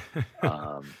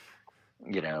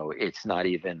 It's not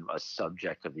even a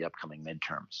subject of the upcoming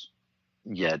midterms.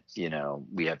 Yet,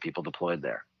 we have people deployed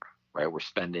there, right? We're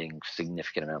spending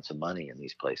significant amounts of money in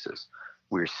these places.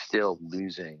 We're still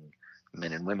losing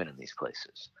men and women in these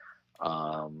places.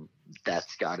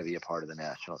 That's got to be a part of the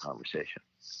national conversation.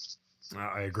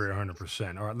 I agree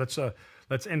 100%. All right,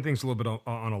 let's end things a little bit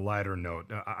on a lighter note.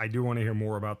 I do want to hear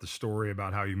more about the story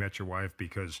about how you met your wife,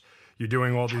 because you're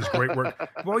doing all these great work.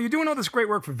 Well, you're doing all this great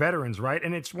work for veterans, right?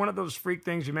 And it's one of those freak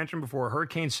things you mentioned before.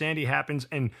 Hurricane Sandy happens,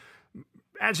 and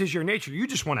as is your nature, you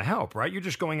just want to help, right? You're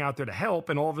just going out there to help,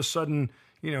 and all of a sudden,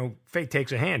 fate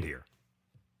takes a hand here.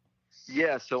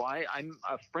 Yeah, so I'm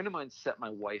a friend of mine set my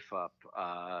wife up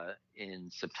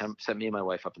set me and my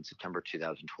wife up in September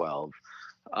 2012.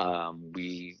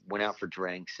 We went out for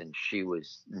drinks, and she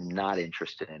was not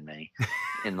interested in me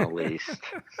in the least.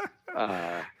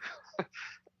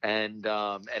 And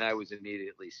I was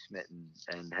immediately smitten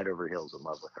and head over heels in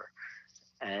love with her.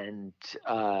 And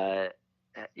a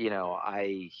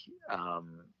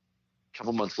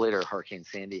couple months later, Hurricane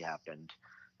Sandy happened.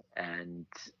 And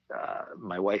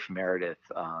my wife Meredith,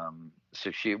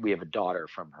 we have a daughter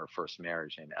from her first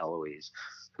marriage named Eloise,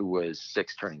 who was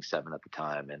 6 turning 7 at the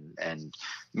time, and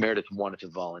Meredith wanted to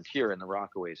volunteer in the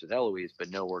Rockaways with Eloise, but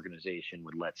no organization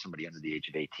would let somebody under the age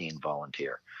of 18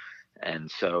 volunteer. And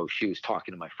so she was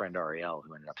talking to my friend Ariel,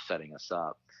 who ended up setting us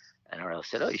up, And Ariel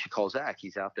said, "Oh, you should call Zach.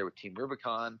 He's out there with Team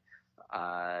Rubicon."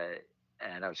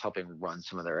 And I was helping run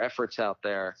some of their efforts out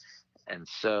there. And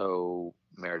so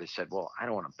Meredith said, "Well, I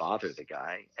don't want to bother the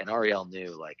guy." And Ariel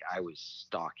knew, like, I was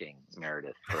stalking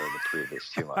Meredith for the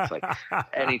previous 2 months. Like,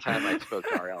 anytime I spoke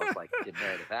to Ariel, it's like, did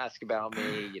Meredith ask about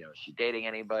me? You know, is she dating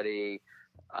anybody?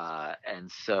 And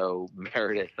so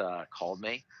Meredith called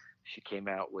me. She came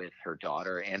out with her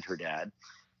daughter and her dad.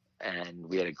 And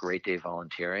we had a great day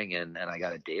volunteering, and I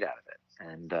got a date out of it.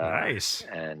 And nice.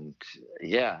 And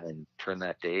yeah, and turned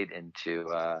that date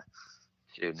into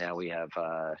now we have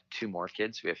 2 more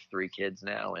kids. We have 3 kids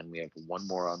now, and we have 1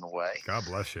 more on the way. God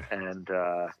bless you. And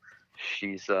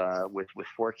she's with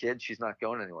 4 kids. She's not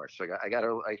going anywhere. So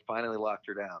I finally locked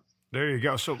her down. There you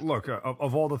go. So look,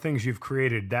 of all the things you've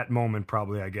created, that moment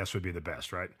probably, I guess, would be the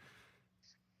best, right?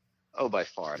 Oh, by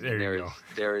far. I mean,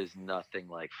 there is nothing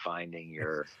like finding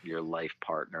your life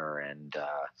partner and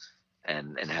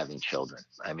having children.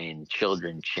 I mean,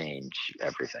 children change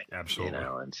everything. Absolutely. You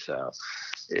know, and so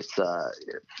it's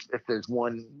if there's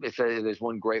one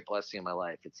great blessing in my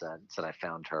life, it's that I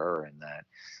found her, and that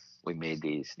we made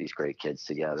these great kids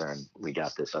together, and we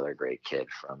got this other great kid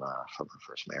from her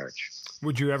first marriage.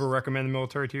 Would you ever recommend the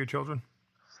military to your children?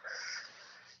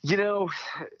 You know,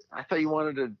 I thought you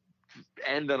wanted to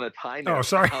end on a high note. Oh,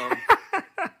 sorry. I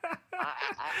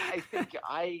think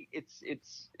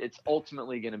it's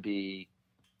ultimately going to be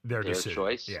their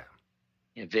choice. Yeah.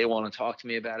 If they want to talk to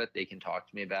me about it, they can talk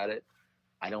to me about it.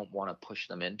 I don't want to push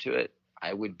them into it.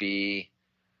 I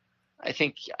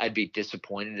think I'd be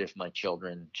disappointed if my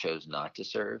children chose not to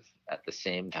serve. At the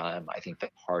same time, I think the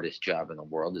hardest job in the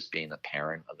world is being a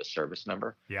parent of a service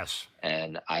member. Yes.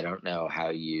 And I don't know how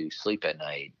you sleep at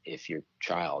night if your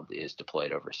child is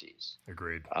deployed overseas.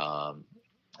 Agreed.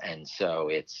 And so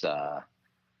it's,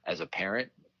 as a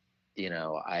parent, you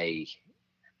know, I've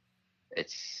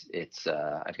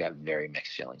got very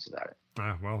mixed feelings about it.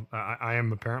 Well, I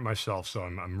am a parent myself, so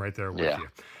I'm right there with you.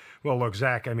 Well, look,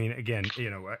 Zach, I mean, again,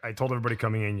 you know, I told everybody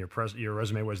coming in, your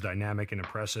resume was dynamic and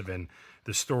impressive, and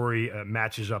the story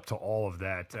matches up to all of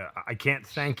that. I can't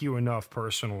thank you enough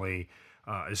personally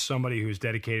as somebody who's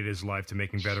dedicated his life to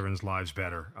making veterans' lives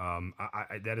better.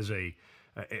 That is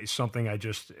something I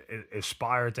just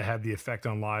aspire to have the effect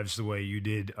on lives the way you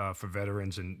did for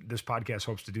veterans, and this podcast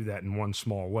hopes to do that in one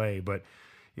small way. But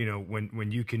you know,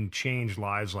 when you can change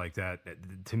lives like that,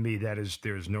 to me,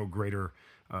 there's no greater,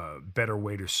 better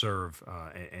way to serve.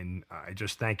 And I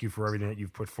just thank you for everything that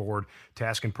you've put forward.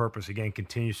 Task and Purpose, again,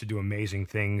 continues to do amazing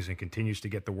things and continues to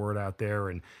get the word out there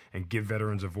and give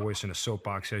veterans a voice and a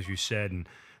soapbox, as you said. And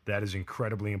that is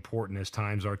incredibly important as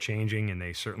times are changing, and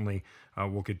they certainly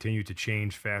will continue to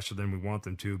change faster than we want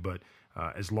them to. But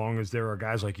as long as there are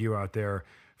guys like you out there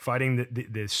fighting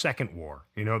the second war,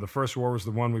 you know, the first war was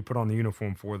the one we put on the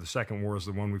uniform for. The second war is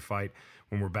the one we fight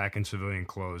when we're back in civilian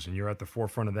clothes. And you're at the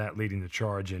forefront of that, leading the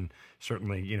charge. And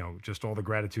certainly, you know, just all the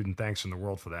gratitude and thanks in the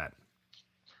world for that.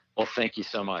 Well, thank you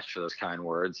so much for those kind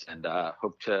words, and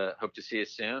hope to see you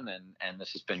soon. And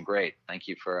this has been great. Thank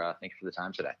you for the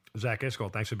time today. Zach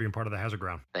Iscol, thanks for being part of the Hazard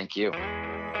Ground. Thank you.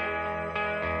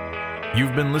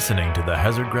 You've been listening to the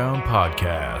Hazard Ground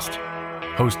podcast,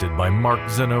 hosted by Mark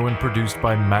Zeno and produced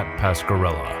by Matt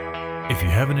Pasquarella. If you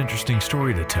have an interesting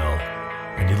story to tell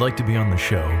and you'd like to be on the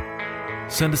show,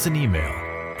 send us an email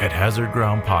at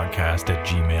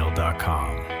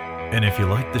hazardgroundpodcast@gmail.com. And if you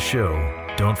like the show,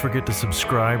 don't forget to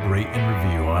subscribe, rate, and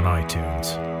review on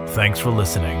iTunes. Thanks for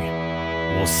listening.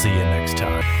 We'll see you next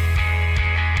time.